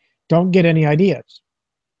saying, don't get any ideas.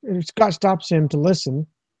 Scott stops him to listen.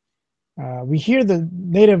 We hear the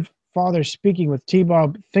native father speaking with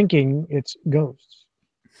T-Bob, thinking it's ghosts.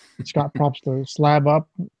 Scott props the slab up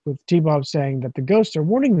with T-Bob saying that the ghosts are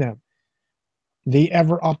warning them. The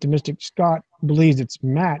ever-optimistic Scott believes it's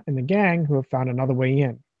Matt and the gang who have found another way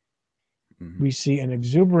in. Mm-hmm. We see an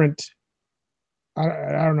exuberant...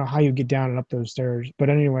 I don't know how you get down and up those stairs, but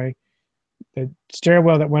anyway, the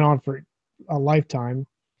stairwell that went on for a lifetime.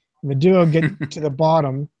 The duo get to the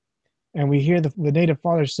bottom, and we hear the native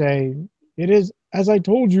father say, "It is as I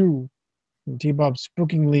told you." And T-Bob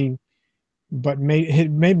spookingly, but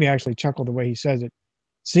it made me actually chuckle the way he says it.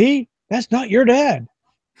 "See, that's not your dad."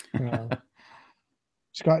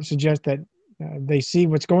 Scott suggests that they see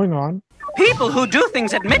what's going on. People who do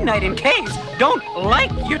things at midnight in caves don't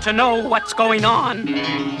like you to know what's going on.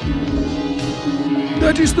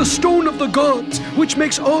 That is the stone of the gods, which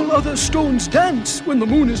makes all other stones dance when the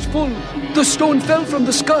moon is full. The stone fell from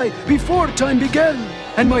the sky before time began,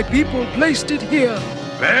 and my people placed it here.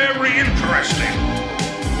 Very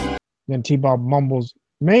interesting. Then T-Bob mumbles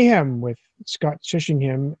mayhem, with Scott shushing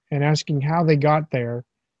him and asking how they got there,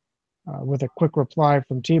 with a quick reply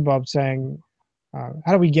from T-Bob saying,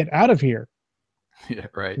 how do we get out of here? Yeah,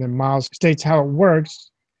 right. And then Miles states how it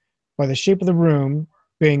works by the shape of the room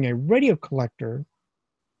being a radio collector,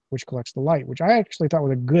 which collects the light, which I actually thought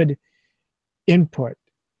was a good input.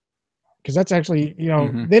 Because that's actually,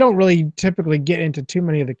 they don't really typically get into too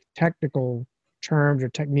many of the technical terms or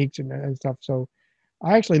techniques and stuff. So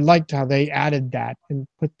I actually liked how they added that and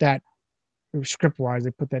put that, script-wise,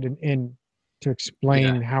 they put that in to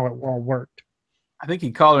explain how it all worked. I think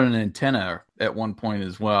he called it an antenna at one point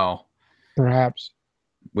as well. Perhaps.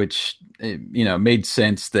 Which, made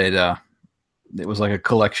sense that it was like a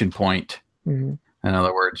collection point, in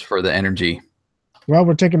other words, for the energy. Well,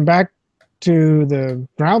 we're taken back to the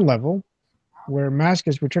ground level, where M.A.S.K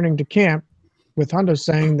is returning to camp, with Hondo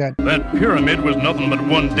saying that pyramid was nothing but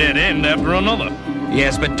one dead end after another.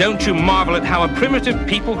 Yes, but don't you marvel at how a primitive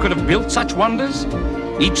people could have built such wonders?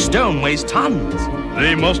 Each stone weighs tons.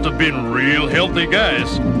 They must have been real healthy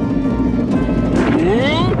guys.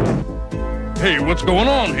 Hey, what's going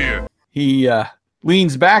on here? He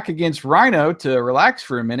leans back against Rhino to relax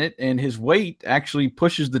for a minute, and his weight actually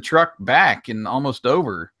pushes the truck back and almost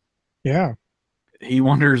over. Yeah. He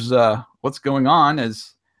wonders what's going on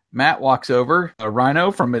as Matt walks over a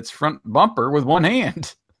Rhino from its front bumper with one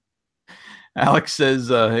hand. Alex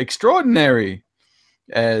says, extraordinary,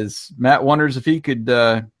 as Matt wonders if he could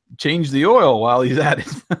change the oil while he's at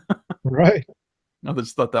it. Right. I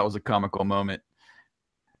just thought that was a comical moment.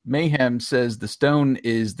 Mayhem says the stone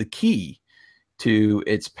is the key to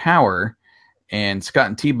its power, and Scott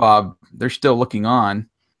and T-Bob, they're still looking on.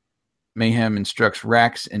 Mayhem instructs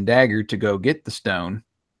Rax and Dagger to go get the stone,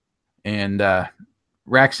 and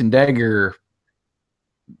Rax and Dagger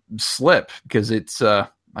slip because it's, I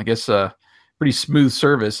guess, a pretty smooth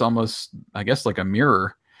surface, almost, I guess, like a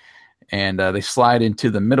mirror, and they slide into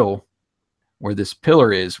the middle where this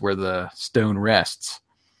pillar is, where the stone rests.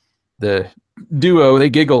 The duo, they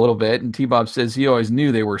giggle a little bit, and T-Bob says he always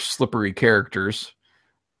knew they were slippery characters.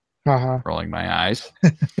 Rolling my eyes.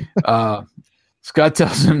 Scott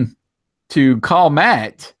tells him to call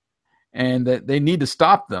Matt and that they need to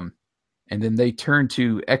stop them. And then they turn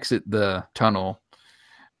to exit the tunnel.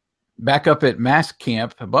 Back up at M.A.S.K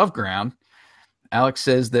camp above ground, Alex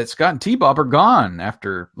says that Scott and T-Bob are gone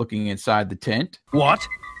after looking inside the tent. What?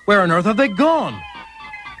 Where on earth have they gone?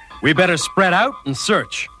 We better spread out and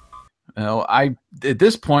search. Well, I at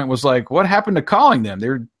this point was like, what happened to calling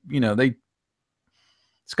them?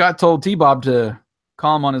 Scott told T-Bob to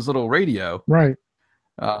call him on his little radio. Right.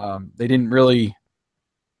 They didn't really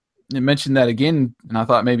mention that again, and I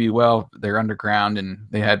thought maybe, well, they're underground and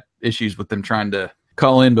they had issues with them trying to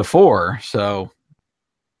call in before, so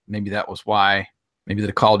maybe that was why. Maybe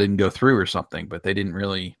the call didn't go through or something, but they didn't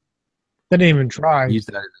even try. Use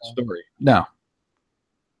that in the story. No.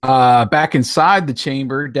 Back inside the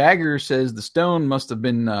chamber, Dagger says the stone must have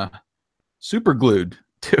been super glued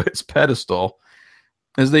to its pedestal.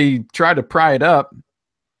 As they try to pry it up,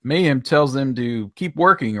 Mayhem tells them to keep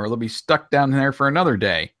working or they'll be stuck down there for another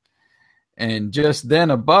day. And just then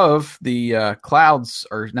above, the clouds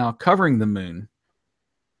are now covering the moon,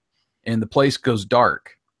 and the place goes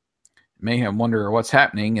dark. Mayhem wonder what's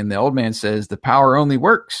happening, and the old man says the power only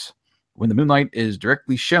works when the moonlight is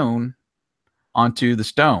directly shown onto the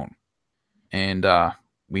stone. And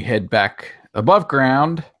we head back above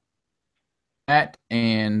ground. Matt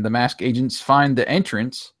and the M.A.S.K agents find the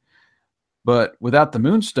entrance, but without the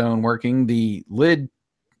moonstone working, the lid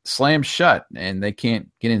slams shut and they can't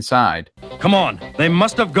get inside. Come on, they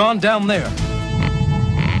must have gone down there.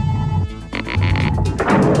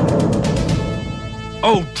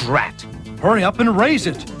 Oh, drat. Hurry up and raise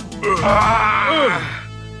it.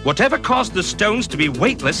 Whatever caused the stones to be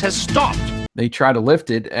weightless has stopped. They try to lift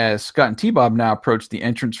it as Scott and T-Bob now approach the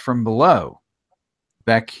entrance from below.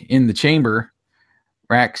 Back in the chamber,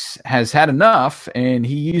 Rax has had enough, and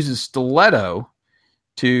he uses stiletto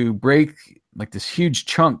to break like this huge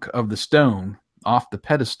chunk of the stone off the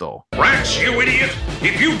pedestal. Rax, you idiot!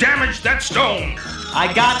 If you damaged that stone!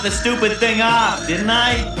 I got the stupid thing off, didn't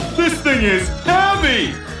I? This thing is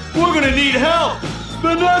heavy! We're gonna need help!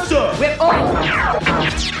 Vanessa!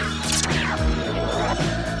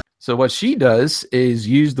 So what she does is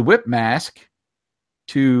use the whip mask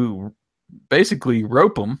to basically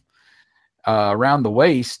rope him around the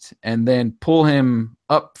waist and then pull him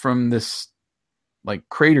up from this like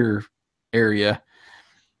crater area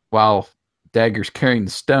while Dagger's carrying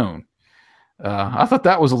the stone. I thought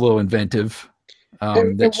that was a little inventive.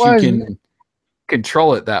 She can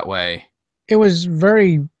control it that way. It was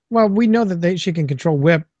very well. We know that she can control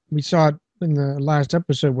whip. We saw it in the last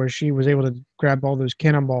episode where she was able to grab all those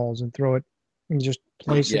cannonballs and throw it and just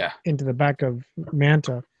place it into the back of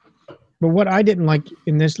Manta. But what I didn't like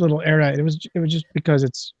in this little era, it was just because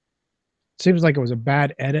it seems like it was a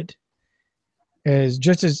bad edit. Is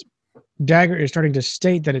just as Dagger is starting to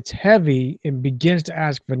state that it's heavy and begins to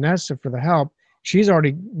ask Vanessa for the help, she's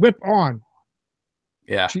already whip on.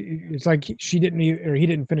 Yeah, it's like he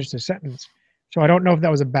didn't finish the sentence. So I don't know if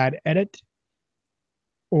that was a bad edit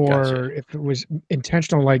or if it was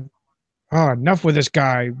intentional. Like, enough with this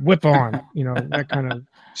guy, whip on. That kind of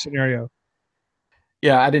scenario.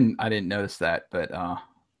 Yeah, I didn't notice that, but I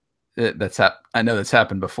know that's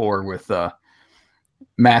happened before with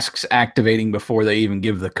masks activating before they even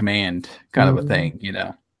give the command, kind of a thing,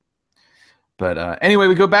 But anyway,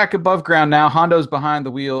 we go back above ground now. Hondo's behind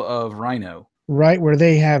the wheel of Rhino. Right where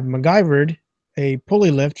they have MacGyvered a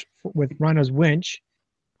pulley lift with Rhino's winch.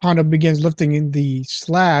 Hondo begins lifting in the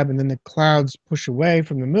slab, and then the clouds push away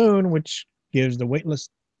from the moon, which gives the weightless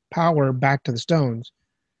power back to the stones.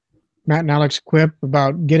 Matt and Alex quip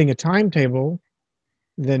about getting a timetable.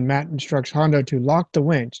 Then Matt instructs Hondo to lock the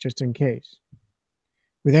winch just in case.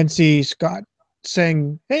 We then see Scott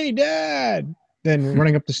saying, "Hey, Dad!" Then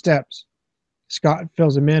running up the steps. Scott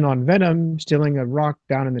fills him in on Venom stealing a rock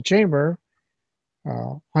down in the chamber.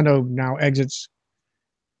 Hondo now exits,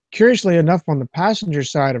 curiously enough, on the passenger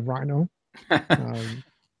side of Rhino.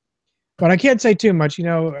 But I can't say too much.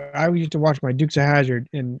 I used to watch my Dukes of Hazzard,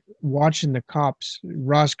 and watching the cops,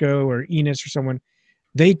 Roscoe or Enos or someone,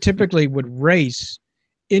 they typically would race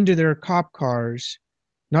into their cop cars.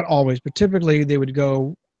 Not always, but typically they would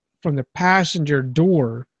go from the passenger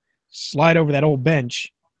door, slide over that old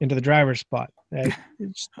bench into the driver's spot.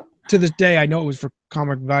 To this day, I know it was for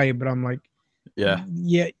comic value, but I'm like, yeah,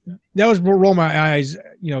 that was roll my eyes.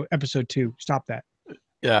 Episode 2. Stop that.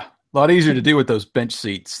 Yeah, a lot easier to do with those bench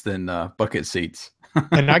seats than bucket seats.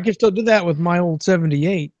 And I can still do that with my old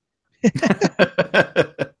 78.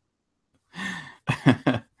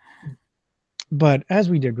 But as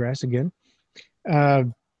we digress again,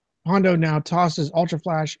 Hondo now tosses Ultra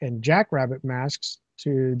Flash and Jackrabbit masks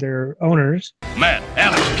to their owners. Matt,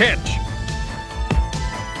 Alex, catch!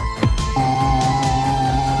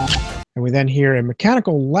 And we then hear a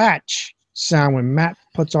mechanical latch sound when Matt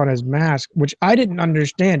puts on his mask, which I didn't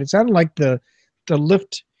understand. It sounded like the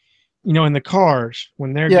lift, in the cars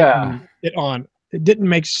when they're getting it on. It didn't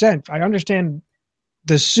make sense. I understand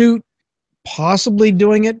the suit possibly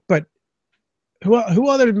doing it, but who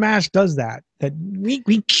other mask does that? That we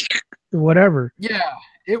whatever. Yeah,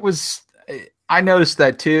 it was. I noticed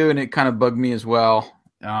that too, and it kind of bugged me as well.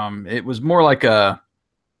 It was more like a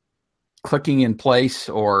clicking in place,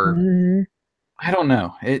 or I don't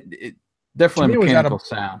know. It definitely a mechanical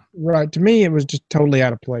sound. Right. To me, it was just totally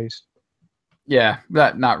out of place. Yeah,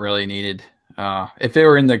 that not really needed. If they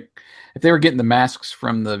were getting the masks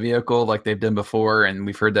from the vehicle like they've done before, and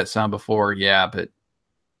we've heard that sound before, yeah, but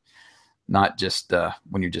not just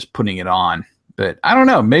when you're just putting it on. But I don't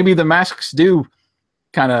know. Maybe the masks do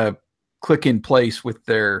kind of click in place with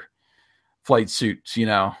their flight suits.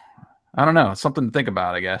 I don't know. It's something to think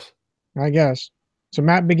about, I guess. So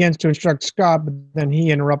Matt begins to instruct Scott, but then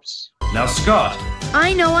he interrupts. Now, Scott.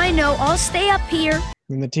 I know. I'll stay up here.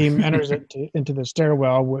 And the team enters into the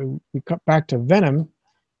stairwell. We cut back to Venom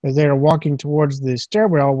as they are walking towards the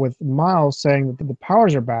stairwell with Miles saying that the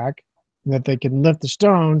powers are back and that they can lift the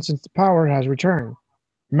stone since the power has returned.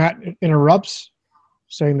 Matt interrupts,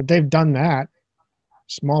 saying that they've done that.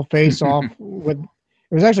 Small face-off. It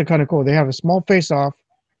was actually kind of cool. They have a small face-off,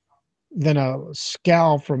 then a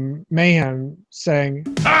scowl from Mayhem saying,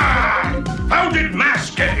 How did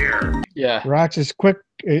M.A.S.K get here? Yeah. Rax is quick,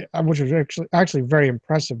 which was actually very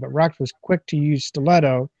impressive, but Rax was quick to use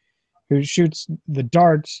Stiletto, who shoots the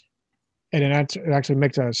darts, and it actually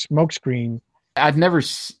makes a smoke screen. I'd never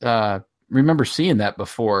remember seeing that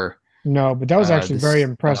before. No, but that was actually very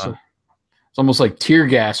impressive. It's almost like tear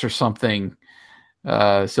gas or something.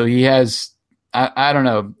 So he has, I don't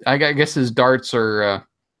know. I guess his darts are,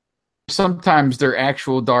 sometimes they're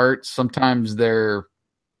actual darts. Sometimes they're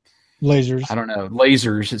lasers. I don't know.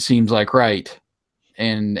 Lasers, it seems like, right.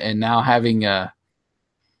 And now having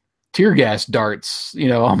tear gas darts,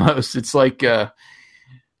 almost. It's like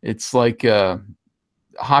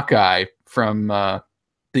Hawkeye from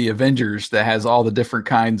the Avengers that has all the different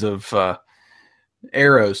kinds of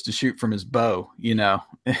arrows to shoot from his bow,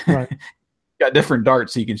 Right. Got different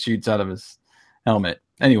darts he can shoot out of his helmet.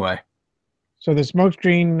 Anyway. So the smoke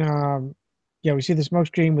screen, we see the smoke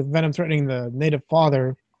screen with Venom threatening the native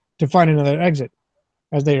father to find another exit.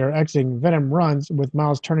 As they are exiting, Venom runs, with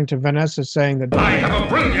Miles turning to Vanessa saying that I have a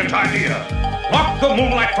brilliant idea. Block the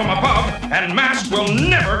moonlight from above, and M.A.S.K will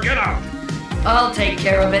never get out. I'll take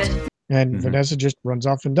care of it. And Vanessa just runs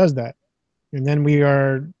off and does that. And then we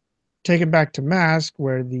are taken back to M.A.S.K,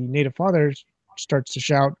 where the native father starts to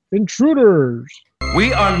shout, "Intruders!"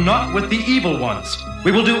 We are not with the evil ones.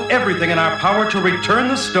 We will do everything in our power to return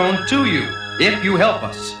the stone to you, if you help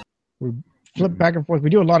us. We flip back and forth. We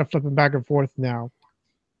do a lot of flipping back and forth now.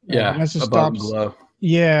 Yeah, Vanessa stops.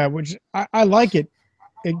 Yeah, which I like it.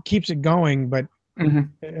 It keeps it going, but I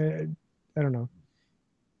don't know.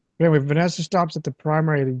 But anyway, Vanessa stops at the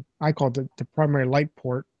primary, I call it the primary light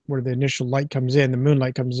port, where the initial light comes in, the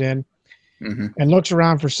moonlight comes in, and looks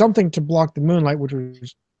around for something to block the moonlight, which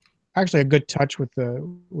was actually a good touch with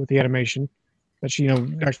the animation, that she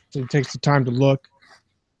actually takes the time to look.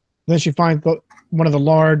 Then she finds one of the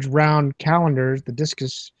large round calendars, the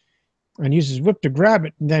discus, and uses Whip to grab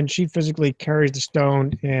it. And then she physically carries the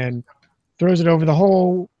stone and throws it over the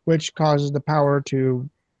hole, which causes the power to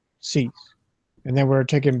cease. And then we're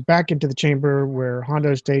taken back into the chamber where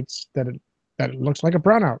Hondo states that it looks like a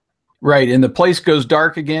brownout. Right, and the place goes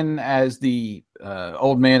dark again as the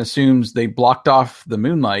old man assumes they blocked off the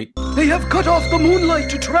moonlight. They have cut off the moonlight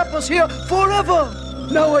to trap us here forever.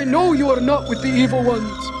 Now I know you are not with the evil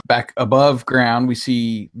ones. Back above ground, we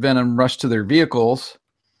see Venom rush to their vehicles.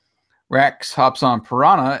 Rax hops on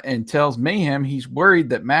Piranha and tells Mayhem he's worried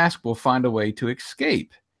that M.A.S.K will find a way to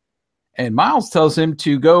escape. And Miles tells him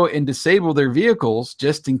to go and disable their vehicles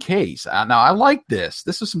just in case. Now, I like this.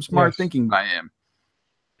 This is some smart thinking by him.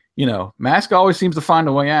 M.A.S.K always seems to find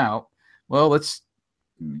a way out. Well, let's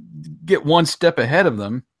get one step ahead of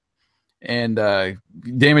them and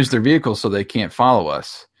damage their vehicles so they can't follow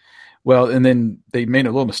us. Well, and then they made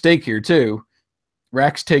a little mistake here, too.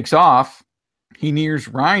 Rax takes off. He nears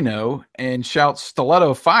Rhino and shouts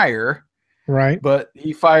stiletto fire. Right. But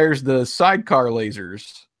he fires the sidecar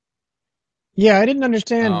lasers. Yeah, I didn't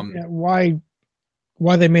understand why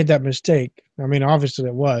they made that mistake. I mean, obviously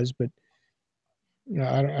it was, but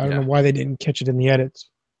I don't know why they didn't catch it in the edits.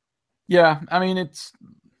 Yeah, I mean, it's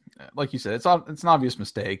like you said, it's an obvious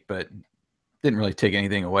mistake, but didn't really take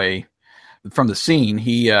anything away from the scene.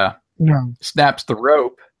 He snaps the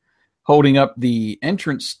rope, holding up the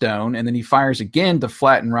entrance stone, and then he fires again to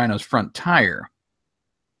flatten Rhino's front tire.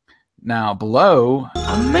 Now, below...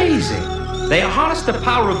 Amazing! They harnessed the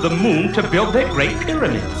power of the moon to build their great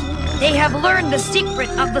pyramids. They have learned the secret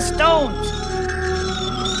of the stones.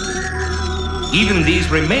 Even these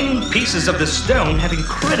remaining pieces of the stone have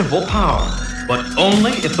incredible power. But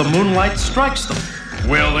only if the moonlight strikes them.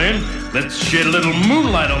 Well then, let's shed a little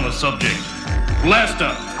moonlight on the subject. Blaster,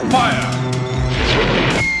 fire!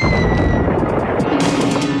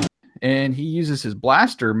 And he uses his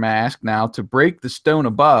blaster mask now to break the stone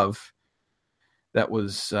above that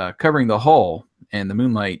was covering the hole. And the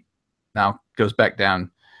moonlight now goes back down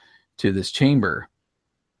to this chamber.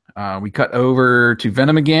 We cut over to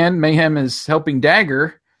Venom again. Mayhem is helping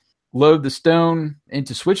Dagger load the stone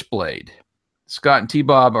into Switchblade. Scott and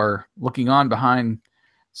T-Bob are looking on behind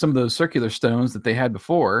some of those circular stones that they had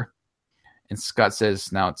before. And Scott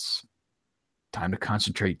says, now it's time to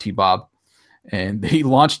concentrate, T-Bob. And they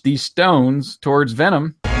launched these stones towards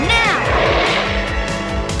Venom. Now!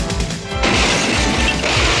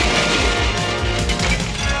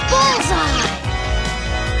 Bullseye!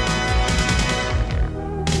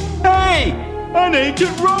 Hey! An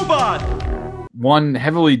ancient robot! One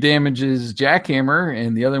heavily damages Jackhammer,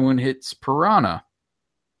 and the other one hits Piranha.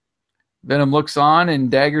 Venom looks on,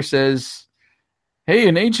 and Dagger says, "Hey,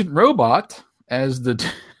 an ancient robot," as the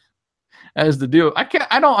duo.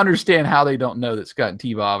 I don't understand how they don't know that Scott and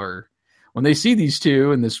T-Bob are, when they see these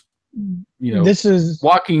two and this, this is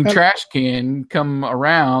walking trash can come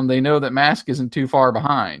around, they know that M.A.S.K isn't too far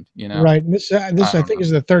behind. Right. This I think is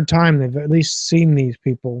the third time they've at least seen these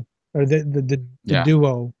people, or the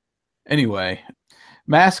duo. Anyway,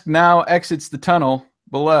 M.A.S.K now exits the tunnel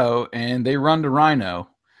below, and they run to Rhino.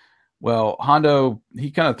 Well, Hondo, he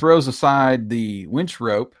kind of throws aside the winch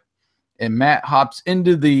rope, and Matt hops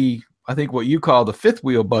into the, I think what you call the fifth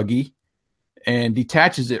wheel buggy, and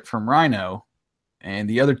detaches it from Rhino, and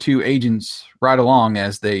the other two agents ride along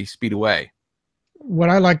as they speed away. What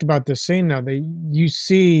I liked about this scene, though, you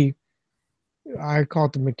see, I call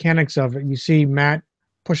it the mechanics of it. You see Matt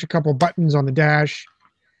push a couple buttons on the dash,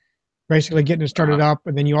 basically getting it started up,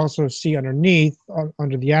 and then you also see underneath,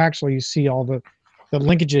 under the axle, you see all the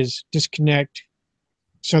linkages disconnect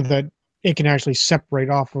so that it can actually separate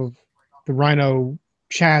off of the Rhino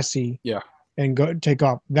chassis and go take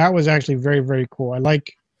off. That was actually very, very cool. I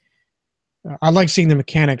like seeing the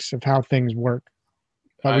mechanics of how things work.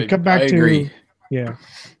 We cut back to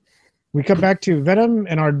Venom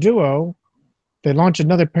and our duo. They launch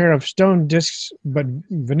another pair of stone discs, but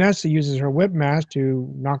Vanessa uses her whip mask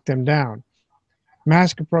to knock them down.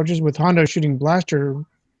 M.A.S.K approaches with Hondo shooting blaster,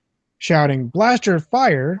 shouting "Blaster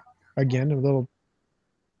fire!" Again, a little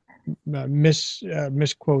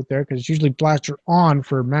misquote there, because it's usually blaster on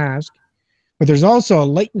for M.A.S.K. But there's also a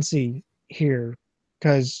latency here,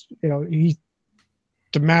 because the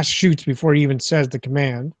M.A.S.K shoots before he even says the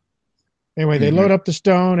command. Anyway, they load up the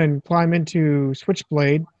stone and climb into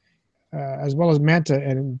Switchblade, as well as Manta,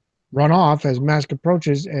 and run off as M.A.S.K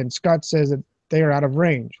approaches, and Scott says that they are out of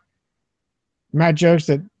range. Matt jokes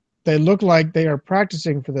that they look like they are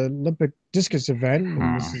practicing for the Olympic discus event,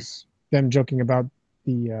 and this is them joking about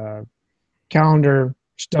the calendar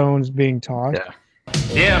stones being tossed.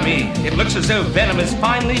 Dear me, it looks as though Venom has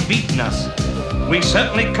finally beaten us. We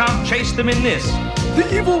certainly can't chase them in this. The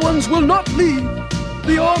evil ones will not leave.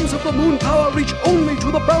 The arms of the moon power reach only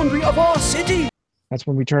to the boundary of our city. That's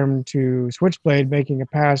when we turn to Switchblade making a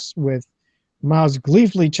pass with Miles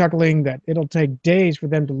gleefully chuckling that it'll take days for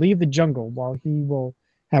them to leave the jungle while he will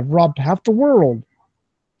have robbed half the world.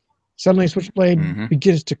 Suddenly, Switchblade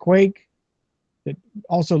begins to quake. It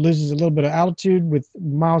also loses a little bit of altitude, with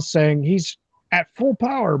Miles saying he's at full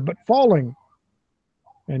power but falling.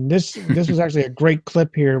 And this was actually a great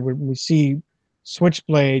clip here where we see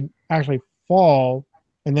Switchblade actually fall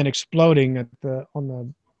and then exploding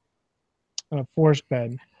on the forest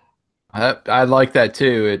bed. I like that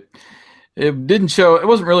too. It didn't show. It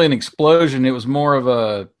wasn't really an explosion. It was more of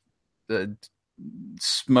a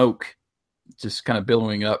smoke, just kind of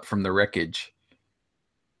billowing up from the wreckage.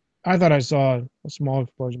 I thought I saw a small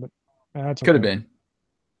explosion, but that's could have been.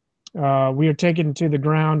 We are taken to the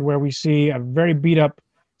ground where we see a very beat up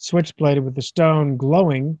Switchblade with the stone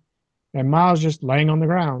glowing, and Miles just laying on the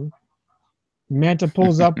ground. Manta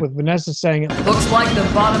pulls up with Vanessa saying, "It looks like the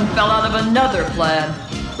bottom fell out of another plan."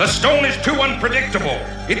 The stone is too unpredictable.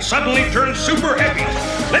 It suddenly turns super heavy.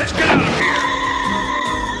 Let's get out of here.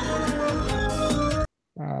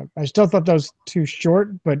 I still thought that was too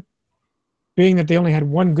short, but being that they only had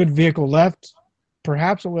one good vehicle left,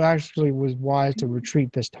 perhaps it actually was wise to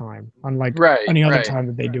retreat this time, unlike any other time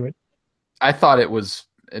that they do it. I thought it was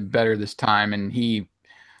better this time, and he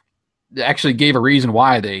actually gave a reason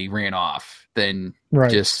why they ran off. than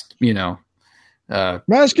Right. just,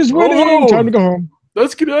 M.A.S.K is winning. Time to go home.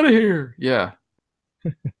 Let's get out of here. Yeah.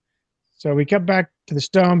 So we cut back to the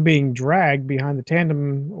stone being dragged behind the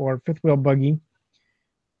tandem or fifth wheel buggy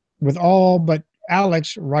with all but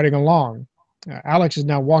Alex riding along. Alex is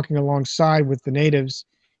now walking alongside with the natives,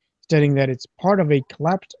 stating that it's part of a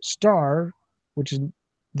collapsed star, which is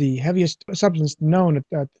the heaviest substance known at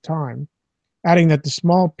the time, adding that the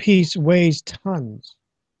small piece weighs tons.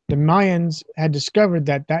 The Mayans had discovered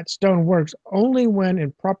that stone works only when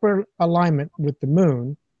in proper alignment with the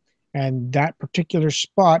moon, and that particular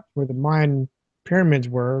spot where the Mayan pyramids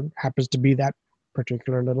were happens to be that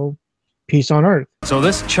particular little piece on Earth. So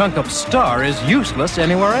this chunk of star is useless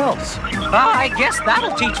anywhere else. I guess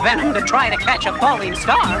that'll teach Venom to try to catch a falling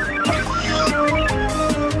star.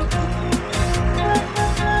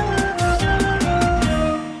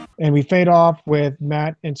 And we fade off with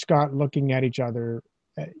Matt and Scott looking at each other.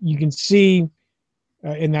 You can see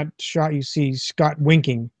in that shot, you see Scott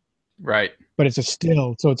winking. Right. But it's a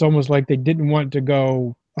still. So it's almost like they didn't want to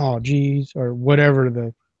go, oh, geez, or whatever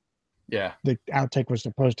the outtake was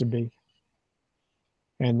supposed to be.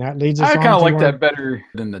 And that leads us on. I kind of like that better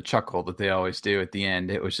than the chuckle that they always do at the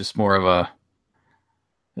end. It was just more of a,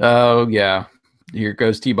 oh, yeah, here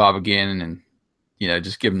goes T-Bob again. And,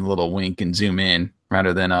 just give him a little wink and zoom in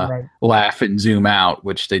rather than laugh and zoom out,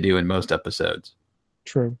 which they do in most episodes.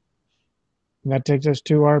 True. And that takes us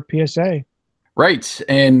to our PSA. Right.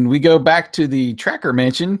 And we go back to the Tracker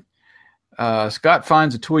mansion. Scott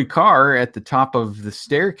finds a toy car at the top of the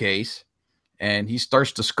staircase, and he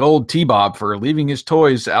starts to scold T-Bob for leaving his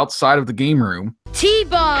toys outside of the game room.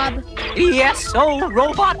 T-Bob! Yes, old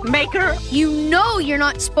robot maker? You know you're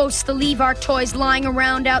not supposed to leave our toys lying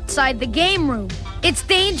around outside the game room. It's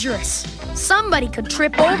dangerous. Somebody could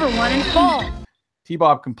trip over one and fall.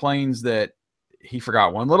 T-Bob complains that he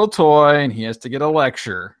forgot one little toy and he has to get a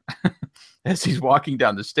lecture as he's walking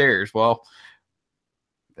down the stairs. Well,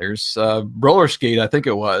 there's roller skate, I think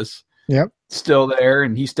it was. Yep. Still there,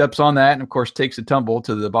 and he steps on that and, of course, takes a tumble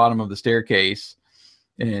to the bottom of the staircase.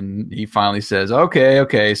 And he finally says,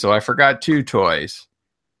 okay, so I forgot 2 toys.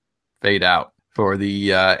 Fade out for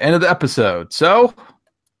the end of the episode. So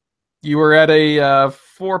you were at a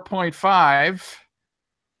 4.5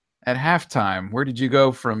 at halftime. Where did you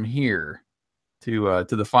go from here to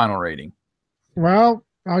the final rating? Well,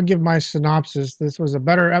 I'll give my synopsis. This was a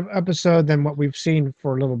better episode than what we've seen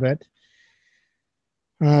for a little bit.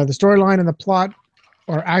 The storyline and the plot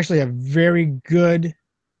are actually a very good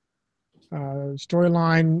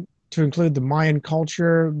storyline to include the Mayan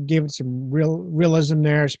culture. Gave it some realism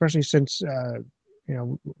there, especially since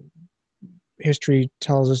history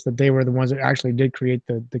tells us that they were the ones that actually did create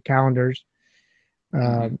the calendars.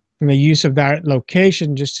 And the use of that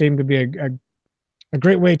location just seemed to be a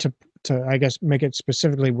great way to I guess make it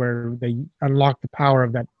specifically where they unlock the power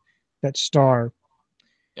of that star.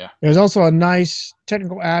 Yeah. There was also a nice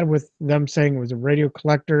technical ad with them saying it was a radio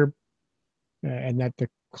collector and that the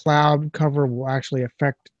cloud cover will actually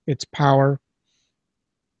affect its power.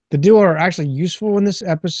 The duo are actually useful in this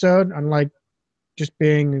episode, unlike just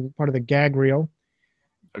being part of the gag reel.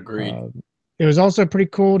 Agreed. It was also pretty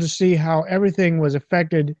cool to see how everything was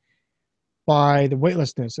affected by the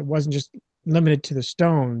weightlessness. It wasn't just limited to the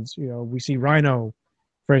stones. We see Rhino,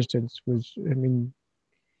 for instance, who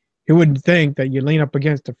wouldn't think that you lean up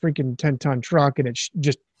against a freaking 10-ton truck and it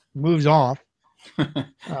just moves off.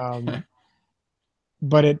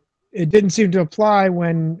 But it didn't seem to apply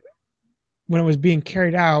when it was being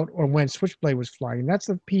carried out or when Switchblade was flying. That's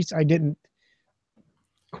the piece I didn't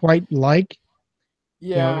quite like.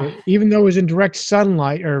 Yeah. Even though it was in direct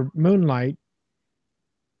sunlight or moonlight,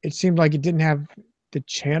 it seemed like it didn't have the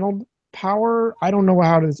channeled power. I don't know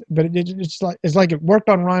how to, but it's like it worked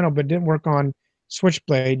on Rhino, but it didn't work on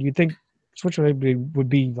Switchblade. You'd think Switchblade would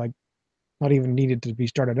be like not even needed to be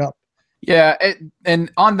started up. Yeah,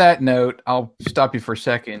 and on that note, I'll stop you for a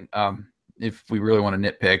second if we really want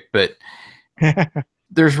to nitpick, but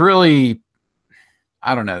there's really,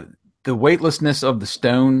 I don't know, the weightlessness of the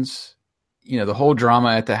stones, the whole drama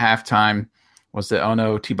at the halftime was that, oh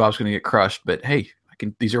no, T-Bob's going to get crushed, but hey,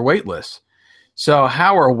 these are weightless. So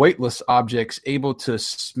how are weightless objects able to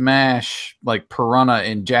smash like Piranha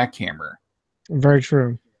and Jackhammer? Very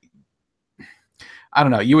true. I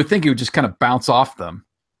don't know. You would think it would just kind of bounce off them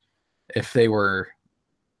if they weren't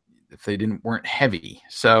heavy.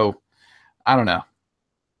 So I don't know.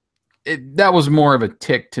 That was more of a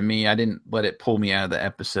tick to me. I didn't let it pull me out of the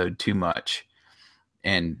episode too much.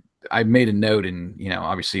 And I made a note, and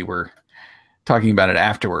obviously we're talking about it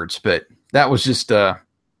afterwards, but that was just that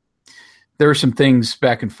there were some things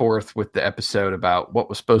back and forth with the episode about what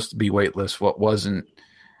was supposed to be weightless, what wasn't,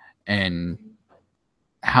 and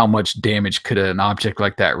how much damage could an object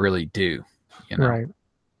like that really do. You know? Right.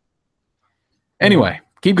 Anyway,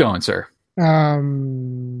 keep going, sir.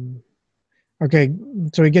 Okay,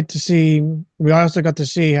 so we also got to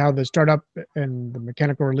see how the startup and the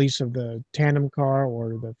mechanical release of the tandem car or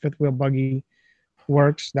the fifth wheel buggy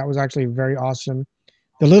works. That was actually very awesome.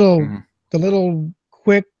 The little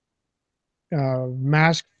quick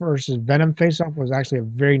Mask versus Venom face off was actually a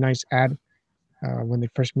very nice ad when they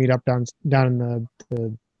first meet up down in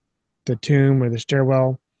the tomb or the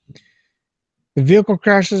stairwell. The vehicle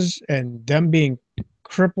crashes and them being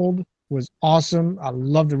crippled was awesome. I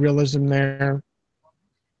love the realism there.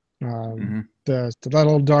 The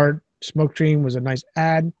stiletto dart smoke dream was a nice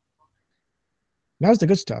ad. That was the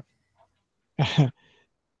good stuff. The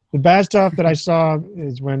bad stuff that I saw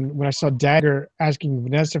is when I saw Dagger asking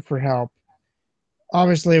Vanessa for help.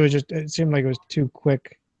 Obviously, it seemed like it was too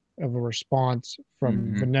quick of a response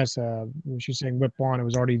from Vanessa. When she's saying whip on, it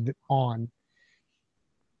was already on.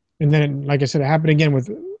 And then, like I said, it happened again with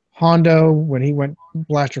Hondo when he went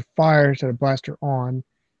blaster fire instead of blaster on.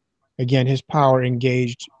 Again, his power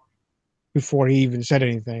engaged before he even said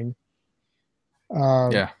anything.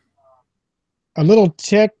 A little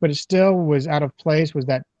tick, but it still was out of place, was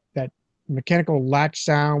that mechanical latch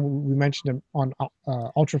sound. We mentioned it on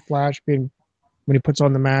Ultra Flash being when he puts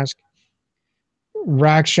on the mask.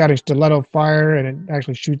 Rax shouting stiletto fire, and it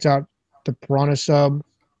actually shoots out the Piranha sub.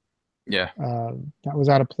 Yeah. That was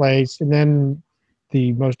out of place. And then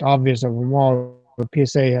the most obvious of them all, the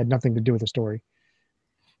PSA had nothing to do with the story.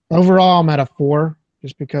 Overall, I'm at a 4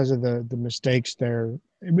 just because of the mistakes there.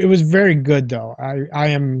 It was very good, though.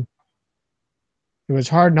 It was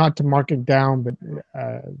hard not to mark it down, but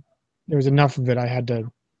there was enough of it I had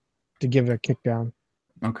to give it a kick down.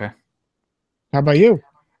 Okay. How about you?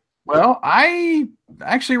 Well, I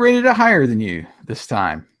actually rated it higher than you this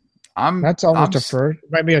time. That's almost a first. It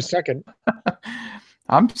might be a second.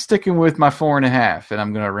 I'm sticking with my 4.5, and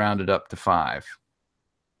I'm going to round it up to 5.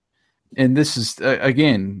 And this is,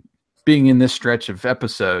 again, being in this stretch of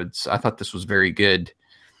episodes, I thought this was very good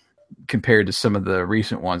compared to some of the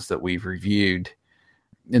recent ones that we've reviewed.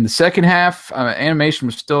 In the second half, animation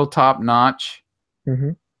was still top notch.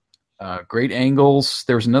 Great angles.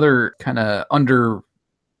 There was another kind of under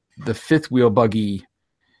the fifth wheel buggy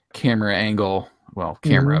camera angle. Well,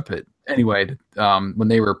 camera, but anyway, when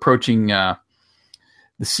they were approaching the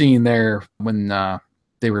scene there when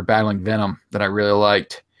they were battling Venom, that I really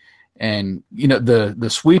liked. And, you know, the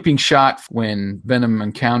sweeping shot when Venom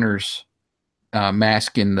encounters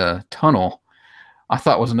M.A.S.K in the tunnel, I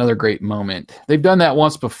thought was another great moment. They've done that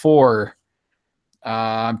once before.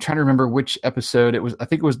 I'm trying to remember which episode it was. I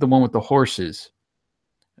think it was the one with the horses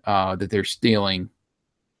that they're stealing.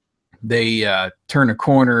 They turn a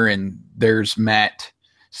corner and there's Matt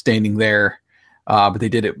standing there. But they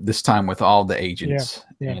did it this time with all the agents.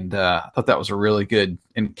 Yeah. And I thought that was a really good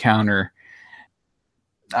encounter.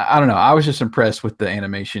 I don't know. I was just impressed with the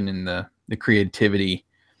animation and the creativity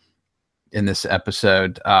in this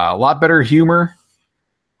episode. A lot better humor.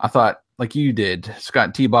 I thought, like you did, Scott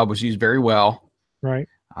and T-Bob was used very well. Right.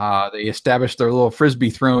 They established their little frisbee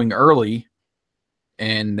throwing early,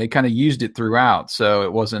 and they kind of used it throughout. So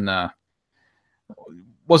it wasn't really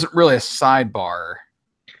a sidebar.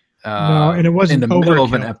 No, and it wasn't in the middle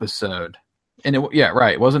of an episode. And it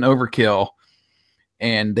wasn't overkill.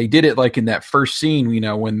 And they did it like in that first scene, you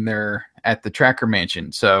know, when they're at the Tracker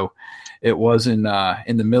Mansion. So it wasn't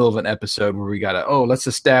in the middle of an episode where we got let's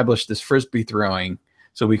establish this frisbee throwing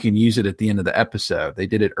so we can use it at the end of the episode. They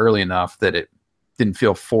did it early enough that it didn't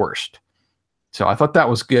feel forced. So I thought that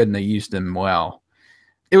was good, and they used them well.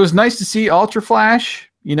 It was nice to see Ultra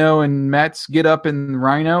Flash, you know, and Matt's get up in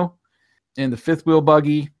Rhino and the fifth wheel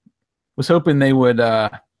buggy. Was hoping they would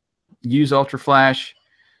use Ultra Flash.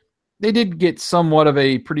 They did get somewhat of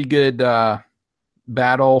a pretty good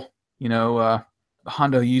battle, you know,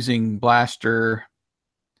 Hondo using blaster.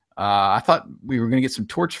 I thought we were going to get some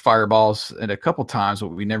torch fireballs at a couple times, but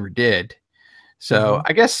we never did. So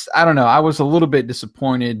I guess, I don't know, I was a little bit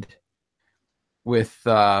disappointed with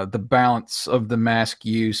the balance of the mask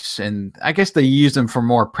use. And I guess they used them for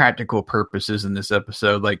more practical purposes in this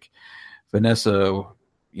episode, like Vanessa,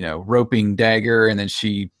 you know, roping Dagger, and then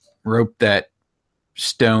she roped that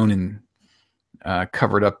stone and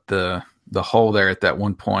covered up the hole there at that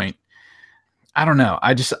one point. I don't know.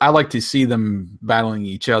 I like to see them battling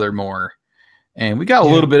each other more. And we got a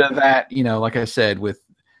little bit of that, you know, like I said, with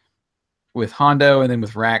Hondo and then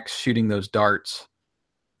with Rax shooting those darts.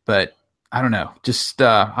 But I don't know. Just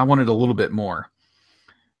I wanted a little bit more.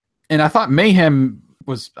 And I thought Mayhem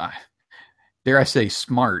was, dare I say,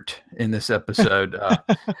 smart in this episode.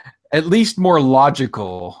 At least more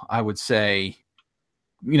logical, I would say.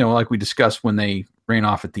 Like we discussed when they ran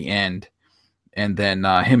off at the end. And then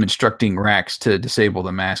him instructing Rax to disable the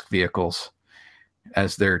M.A.S.K vehicles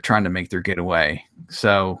as they're trying to make their getaway.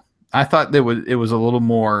 So I thought it was a little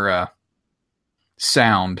more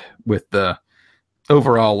sound with the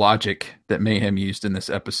overall logic that Mayhem used in this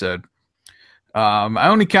episode. I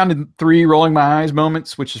only counted 3 rolling my eyes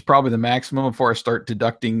moments, which is probably the maximum before I start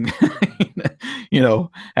deducting,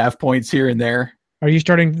 half points here and there. Are you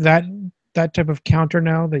starting that type of counter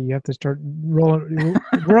now that you have to start rolling?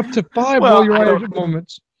 We're up to 5 roll your eyes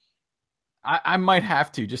moments. I might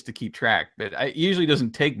have to just to keep track, but it usually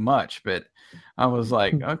doesn't take much. But I was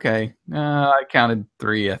like, okay, I counted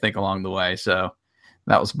 3, I think, along the way. So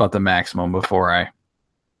that was about the maximum before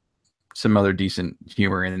some other decent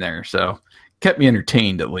humor in there. So kept me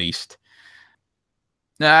entertained at least.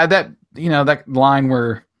 That line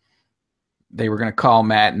where they were going to call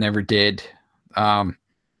Matt and never did. I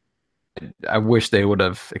wish they would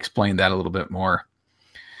have explained that a little bit more.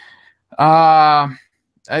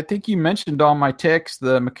 I think you mentioned all my ticks,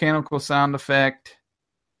 the mechanical sound effect.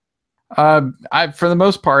 For the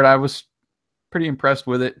most part, I was pretty impressed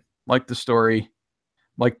with it. Liked the story,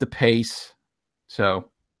 liked the pace.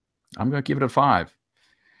 So I'm going to give it a 5.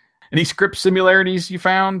 Any script similarities you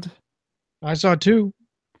found? I saw 2.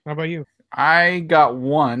 How about you? I got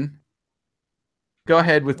 1. Go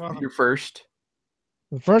ahead with your first.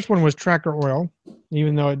 The first one was Tracker Oil,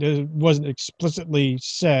 even though it wasn't explicitly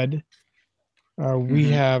said.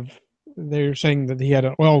 They're saying that he had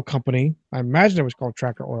an oil company. I imagine it was called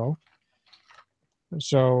Tracker Oil.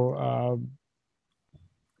 So,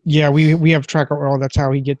 we have Tracker Oil. That's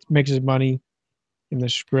how he makes his money in the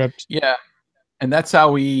script. Yeah, and that's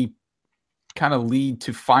how we kind of lead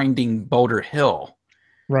to finding Boulder Hill.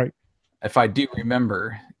 Right. If I do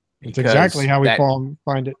remember. It's exactly how we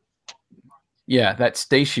find it. Yeah, that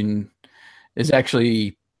station is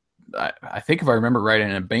actually, I think if I remember right,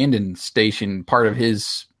 an abandoned station, part of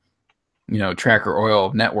his, Tracker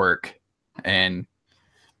Oil network, and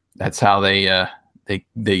that's how they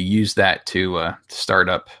use that to start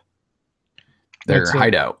up their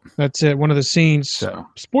hideout. That's it. One of the scenes. So,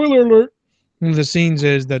 spoiler alert. One of the scenes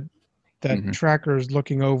is that Tracker is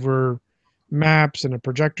looking over maps and a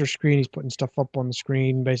projector screen. He's putting stuff up on the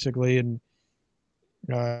screen basically, and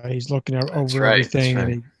he's looking over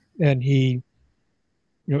everything. And he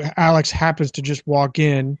Alex happens to just walk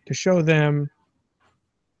in to show them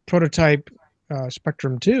prototype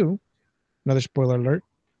Spectrum 2, another spoiler alert,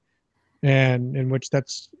 and in which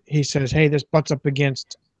he says, hey, this butts up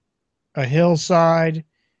against a hillside,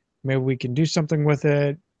 maybe we can do something with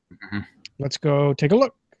it. Let's go take a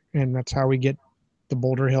look. And that's how we get the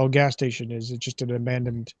Boulder Hill gas station. It's just an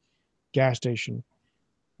abandoned gas station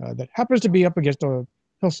that happens to be up against a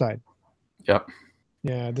hillside. Yep.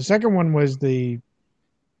 Yeah. The second one was the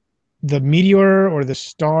meteor or the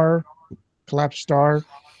star, collapsed star.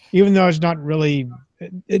 Even though it's not really,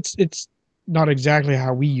 it's not exactly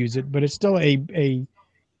how we use it, but it's still a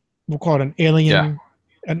we'll call it an alien,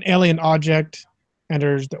 an alien object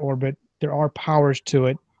enters the orbit. There are powers to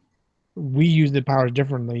it. We use the powers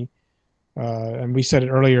differently. And we said it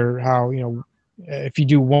earlier how, if you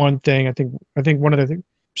do one thing, I think one of the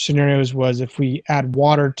scenarios was if we add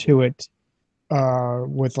water to it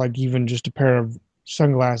with like even just a pair of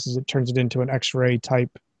sunglasses, it turns it into an X-ray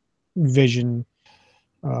type vision,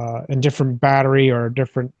 and different battery or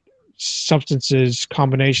different substances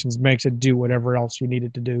combinations makes it do whatever else you need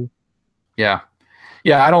it to do. Yeah.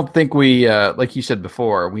 I don't think we, like you said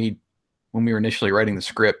before, when we were initially writing the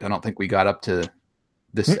script, I don't think we got up to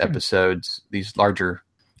this episodes, these larger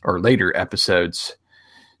or later episodes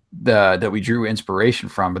that we drew inspiration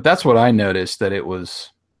from. But that's what I noticed, that it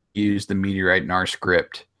was used the meteorite in our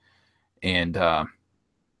script. And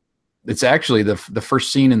it's actually the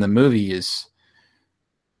first scene in the movie is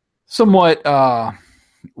somewhat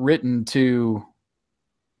written to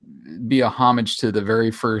be a homage to the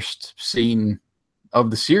very first scene of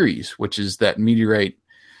the series, which is that meteorite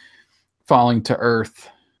falling to Earth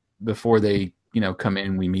before they come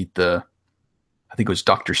in. We meet I think it was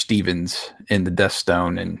Dr. Stevens in the Death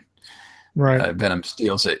Stone, and Venom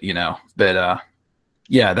steals it, But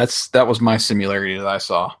that was my similarity that I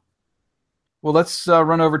saw. Well, let's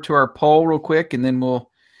run over to our poll real quick, and then we'll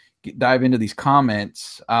dive into these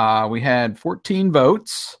comments. We had 14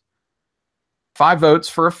 votes, 5 votes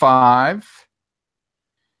for a 5,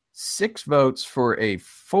 6 votes for a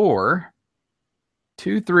 4,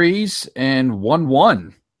 2 3s, and 1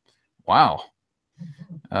 1. Wow.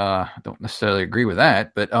 I don't necessarily agree with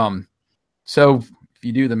that, but so if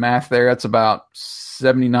you do the math there, that's about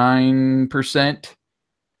 79%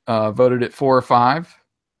 voted at 4 or 5.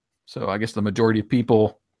 So I guess the majority of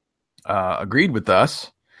people agreed with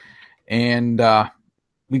us. And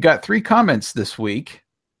we got 3 comments this week.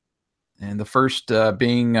 And the first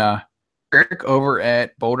being Eric over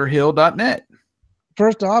at boulderhill.net.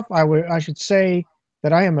 First off, I should say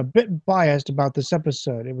that I am a bit biased about this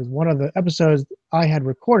episode. It was one of the episodes I had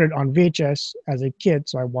recorded on VHS as a kid,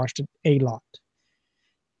 so I watched it a lot.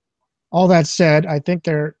 All that said, I think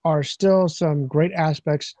there are still some great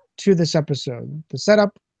aspects to this episode. The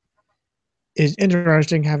setup is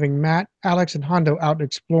interesting, having Matt, Alex, and Hondo out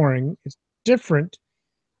exploring. It's different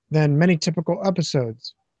than many typical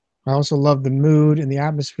episodes. I also love the mood and the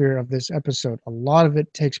atmosphere of this episode. A lot of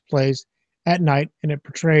it takes place at night, and it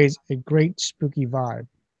portrays a great spooky vibe.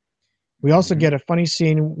 We also get a funny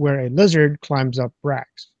scene where a lizard climbs up Brax.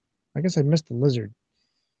 I guess I missed the lizard.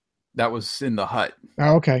 That was in the hut.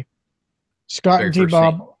 Oh, okay. Scott and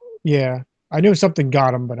T-Bob, yeah. I knew something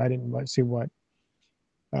got him, but I didn't see what.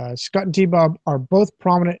 Scott and T-Bob are both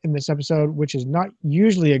prominent in this episode, which is not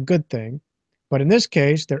usually a good thing. But in this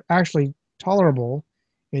case, they're actually tolerable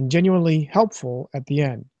and genuinely helpful at the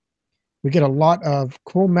end. We get a lot of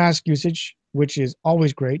cool mask usage, which is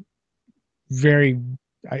always great. I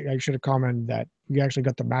should have commented that we actually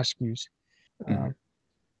got the mask use.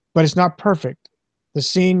 But it's not perfect. The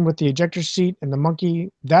scene with the ejector seat and the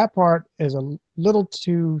monkey, that part is a little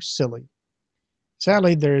too silly.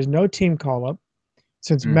 Sadly, there is no team call-up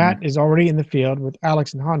since Matt is already in the field with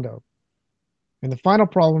Alex and Hondo. And the final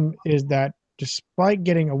problem is that despite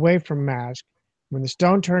getting away from M.A.S.K, when the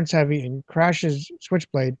stone turns heavy and crashes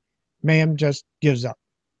Switchblade, Mayhem just gives up.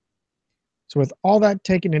 So with all that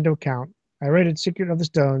taken into account, I rated Secret of the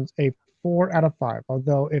Stones a 4 out of 5.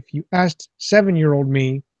 Although if you asked 7-year-old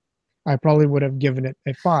me, I probably would have given it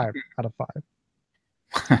a 5 out of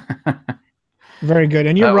 5. Very good.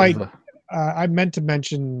 And you're right. I meant to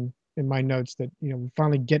mention in my notes that we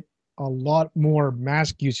finally get a lot more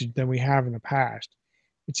mask usage than we have in the past.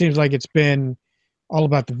 It seems like it's been all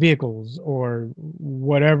about the vehicles or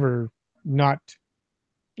whatever, not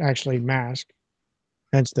actually mask,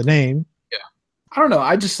 hence the name. Yeah. I don't know.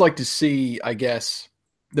 I just like to see, I guess,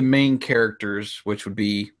 the main characters, which would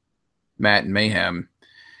be Matt and Mayhem,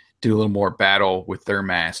 do a little more battle with their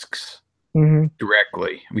masks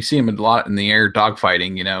directly. We see them a lot in the air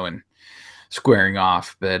dogfighting, and squaring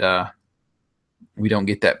off, but we don't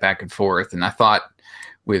get that back and forth. And I thought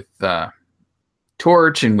with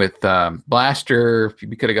Torch and with Blaster,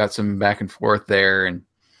 we could have got some back and forth there.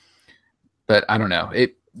 But I don't know.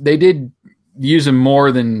 They did use them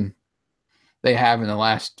more than they have in the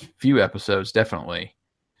last few episodes, definitely.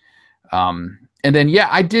 And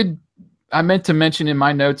then, I meant to mention in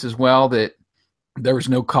my notes as well that there was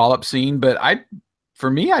no call-up scene, but for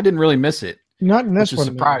me, I didn't really miss it. Not in this which one.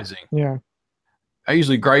 is surprising. Yeah. I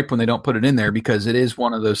usually gripe when they don't put it in there because it is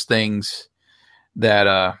one of those things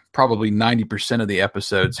that probably 90% of the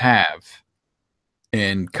episodes have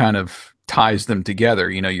and kind of ties them together.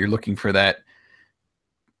 You're looking for that,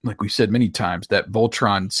 like we said many times, that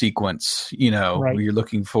Voltron sequence, right, where you're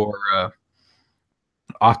looking for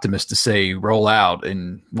Optimus to say roll out,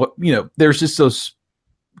 and there's just those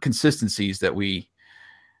consistencies that we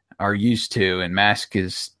are used to, and M.A.S.K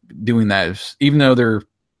is doing that, even though they're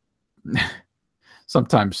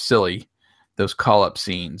sometimes silly. Those call-up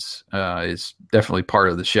scenes is definitely part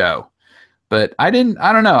of the show. But I don't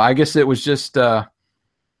know. I guess it was just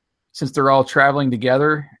since they're all traveling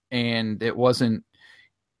together and it wasn't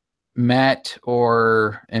Matt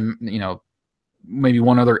and maybe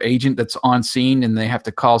one other agent that's on scene and they have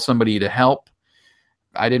to call somebody to help,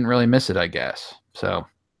 I didn't really miss it, I guess. So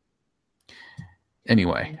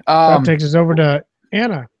anyway. That takes us over to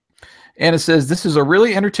Anna. Anna says, this is a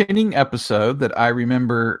really entertaining episode that I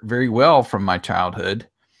remember very well from my childhood.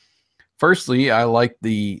 Firstly, I like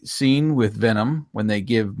the scene with Venom when they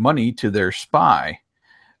give money to their spy.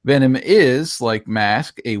 Venom is, like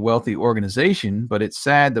M.A.S.K, a wealthy organization, but it's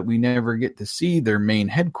sad that we never get to see their main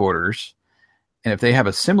headquarters, and if they have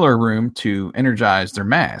a similar room to energize their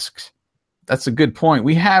masks. That's a good point.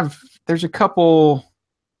 There's a couple,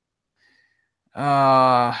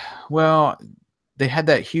 they had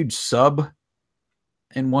that huge sub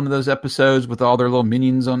in one of those episodes with all their little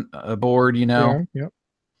minions on aboard, Yeah,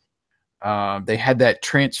 yep. They had that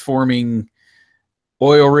transforming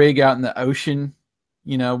oil rig out in the ocean.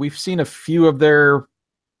 We've seen a few of their,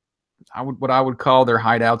 what I would call their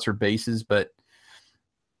hideouts or bases, but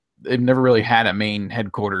they've never really had a main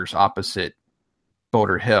headquarters opposite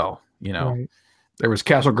Boulder Hill, Right. There was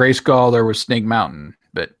Castle Grayskull. There was Snake Mountain.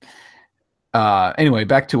 But anyway,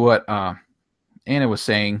 back to what Anna was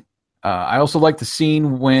saying. I also like the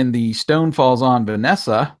scene when the stone falls on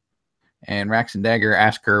Vanessa and Rax and Dagger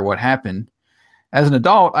ask her what happened. As an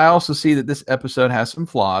adult, I also see that this episode has some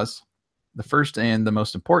flaws. The first and the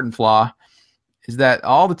most important flaw is that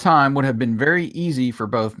all the time would have been very easy for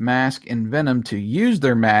both Mask and Venom to use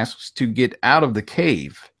their masks to get out of the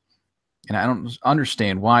cave. And I don't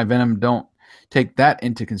understand why Venom don't take that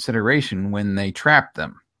into consideration when they trap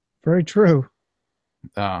them. Very true.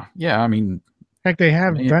 Yeah, I mean... Heck, they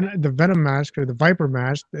have the Venom mask or the Viper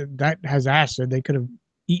mask that has acid. They could have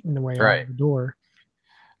eaten the way out of the door.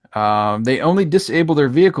 They only disable their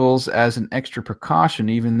vehicles as an extra precaution,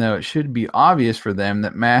 even though it should be obvious for them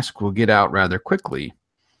that Mask will get out rather quickly.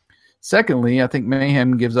 Secondly, I think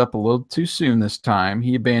Mayhem gives up a little too soon this time.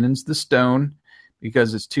 He abandons the stone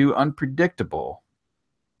because it's too unpredictable,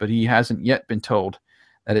 but he hasn't yet been told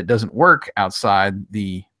that it doesn't work outside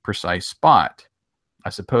the precise spot. I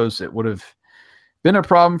suppose it would have been a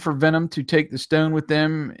problem for Venom to take the stone with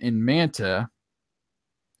them in Manta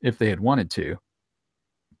if they had wanted to.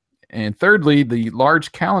 And thirdly, the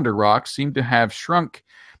large calendar rocks seem to have shrunk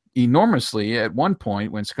enormously at one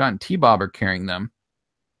point when Scott and T-Bob are carrying them.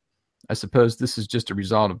 I suppose this is just a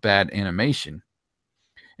result of bad animation.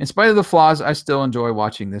 In spite of the flaws, I still enjoy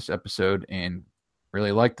watching this episode and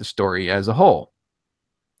really like the story as a whole.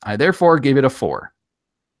 I therefore gave it a 4.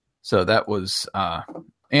 So that was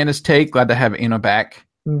Anna's take. Glad to have Anna back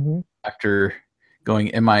after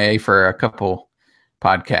going MIA for a couple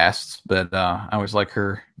podcasts, but I always like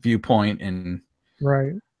her viewpoint and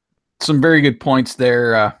some very good points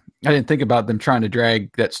there. I didn't think about them trying to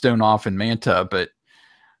drag that stone off in Manta, but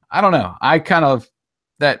I don't know. I kind of,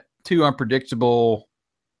 that too unpredictable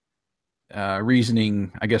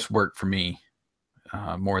reasoning, I guess, worked for me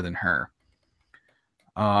more than her.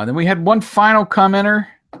 Then we had one final commenter.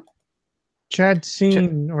 Chad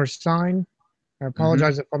Seen or Sign. I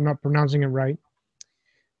apologize if I'm not pronouncing it right.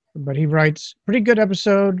 But he writes, pretty good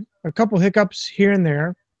episode, a couple hiccups here and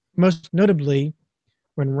there, most notably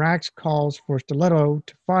when Rax calls for Stiletto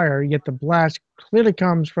to fire, yet the blast clearly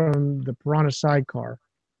comes from the Piranha sidecar.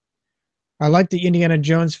 I like the Indiana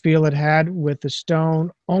Jones feel it had with the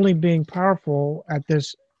stone only being powerful at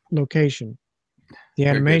this location. The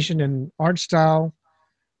animation and art style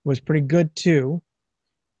was pretty good too.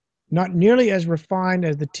 Not nearly as refined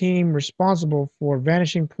as the team responsible for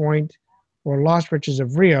Vanishing Point or Lost Riches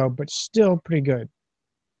of Rio, but still pretty good.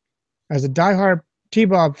 As a diehard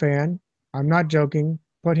T-Bob fan, I'm not joking,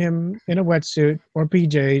 put him in a wetsuit or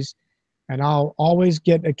PJs, and I'll always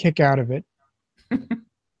get a kick out of it.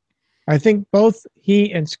 I think both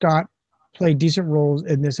he and Scott played decent roles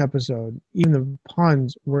in this episode. Even the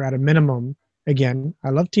puns were at a minimum. Again, I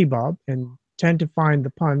love T-Bob and tend to find the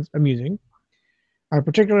puns amusing. I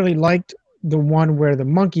particularly liked the one where the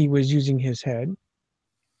monkey was using his head.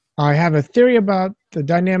 I have a theory about the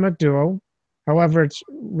dynamic duo. However, it's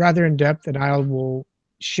rather in-depth, and I will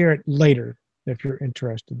share it later if you're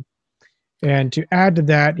interested. And to add to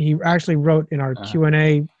that, he actually wrote in our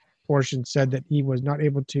Q&A portion, said that he was not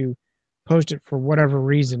able to post it for whatever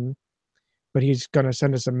reason, but he's going to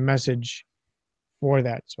send us a message for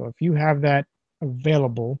that. So if you have that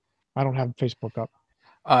available, I don't have Facebook up.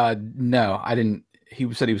 No, I didn't.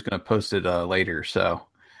 He said he was going to post it later, so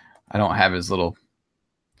I don't have his little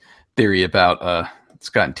theory about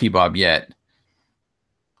Scott and T-Bob yet.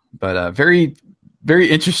 But very, very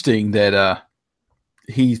interesting that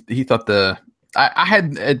he thought I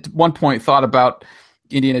had at one point thought about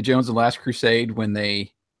Indiana Jones and the Last Crusade when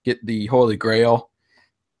they get the Holy Grail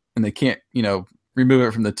and they can't, remove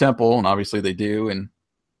it from the temple, and obviously they do, and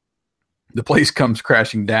the place comes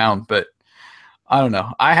crashing down. But I don't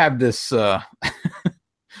know. I have this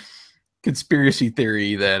conspiracy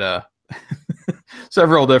theory that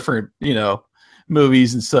several different,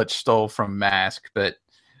 movies and such stole from Mask, but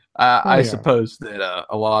I suppose that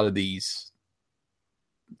a lot of these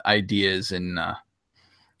ideas and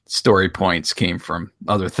story points came from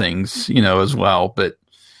other things, as well. But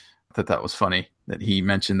I thought that was funny that he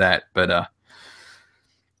mentioned that. But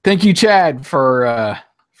thank you, Chad, for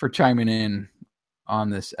chiming in on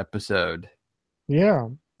this episode. Yeah.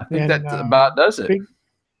 I think that about does it.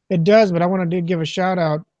 It does, but I wanted to give a shout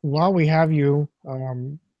out while we have you.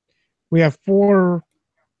 We have 4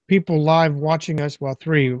 people live watching us, well,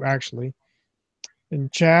 3 actually.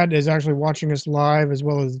 And Chad is actually watching us live, as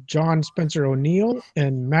well as John Spencer O'Neill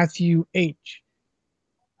and Matthew H.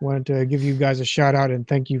 Wanted to give you guys a shout out and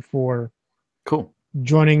thank you for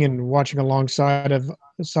joining and watching alongside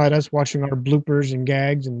us, watching our bloopers and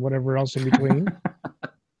gags and whatever else in between.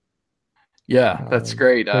 Yeah, that's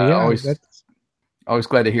great. Always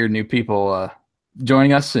glad to hear new people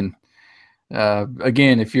joining us. And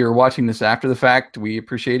again, if you're watching this after the fact, we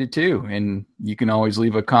appreciate it too. And you can always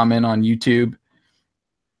leave a comment on YouTube.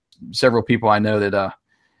 Several people I know that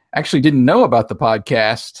actually didn't know about the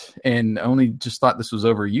podcast and only just thought this was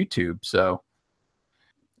over YouTube. So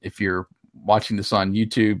if you're watching this on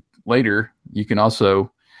YouTube later, you can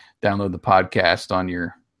also download the podcast on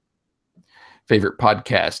your favorite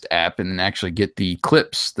podcast app and actually get the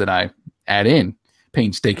clips that I add in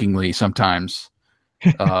painstakingly sometimes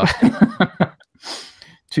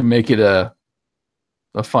to make it a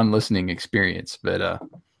fun listening experience. But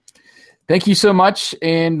thank you so much.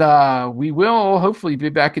 And we will hopefully be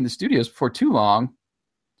back in the studios before too long.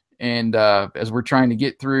 And as we're trying to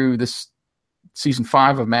get through this season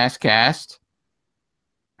 5 of MASKast,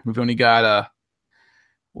 we've only got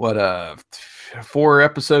 4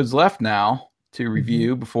 episodes left now to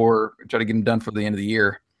review before I try to get them done for the end of the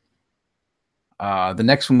year. The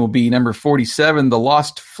next one will be number 47, The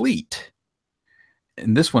Lost Fleet.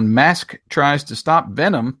 In this one, M.A.S.K tries to stop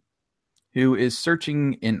Venom, who is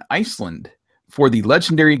searching in Iceland for the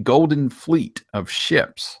legendary Golden Fleet of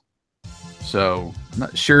ships. So, I'm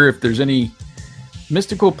not sure if there's any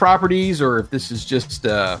mystical properties or if this is just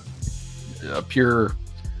a pure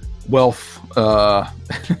wealth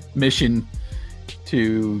mission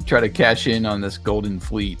to try to cash in on this Golden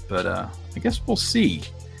Fleet. But I guess we'll see.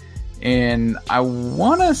 And I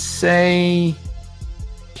want to say,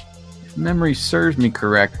 if memory serves me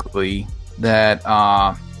correctly, that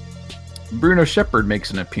Bruno Shepard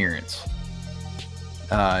makes an appearance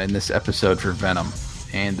in this episode for Venom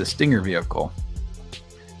and the Stinger vehicle.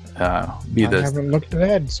 I haven't looked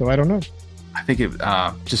ahead, so I don't know. I think it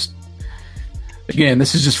just, again,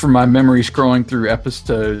 this is just from my memory scrolling through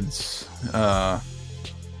episodes,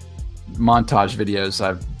 montage videos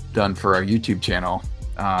I've done for our YouTube channel.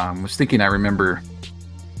 Was thinking I remember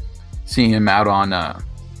seeing him out on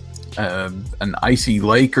an icy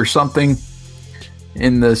lake or something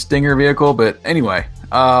in the Stinger vehicle. But anyway,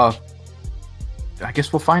 I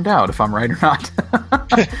guess we'll find out if I'm right or not.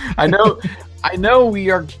 I know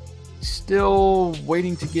we are still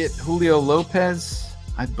waiting to get Julio Lopez.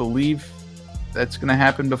 I believe that's going to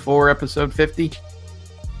happen before episode 50.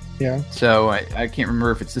 Yeah. So I can't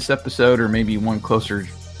remember if it's this episode or maybe one closer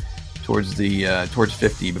towards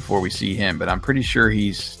 50 before we see him, but I'm pretty sure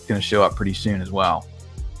he's going to show up pretty soon as well.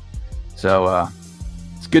 So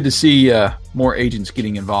it's good to see more agents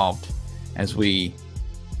getting involved as we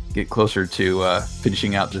get closer to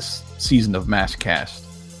finishing out this season of MASKast.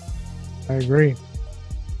 I agree.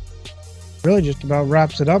 Really just about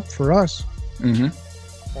wraps it up for us.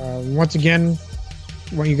 Once again,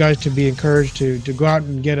 I want you guys to be encouraged to go out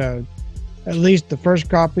and get at least the first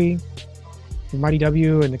copy of Mighty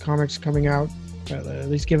W and the comics coming out. At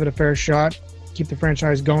least give it a fair shot. Keep the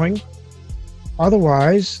franchise going.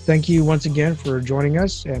 Otherwise, thank you once again for joining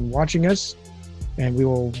us and watching us. And we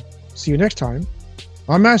will see you next time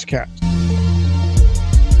on MASKast.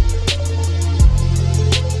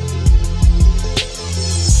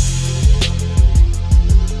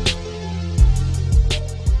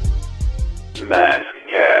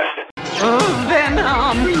 MASKast.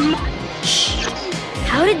 Venom!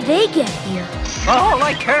 How did they get here? All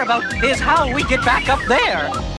I care about is how we get back up there.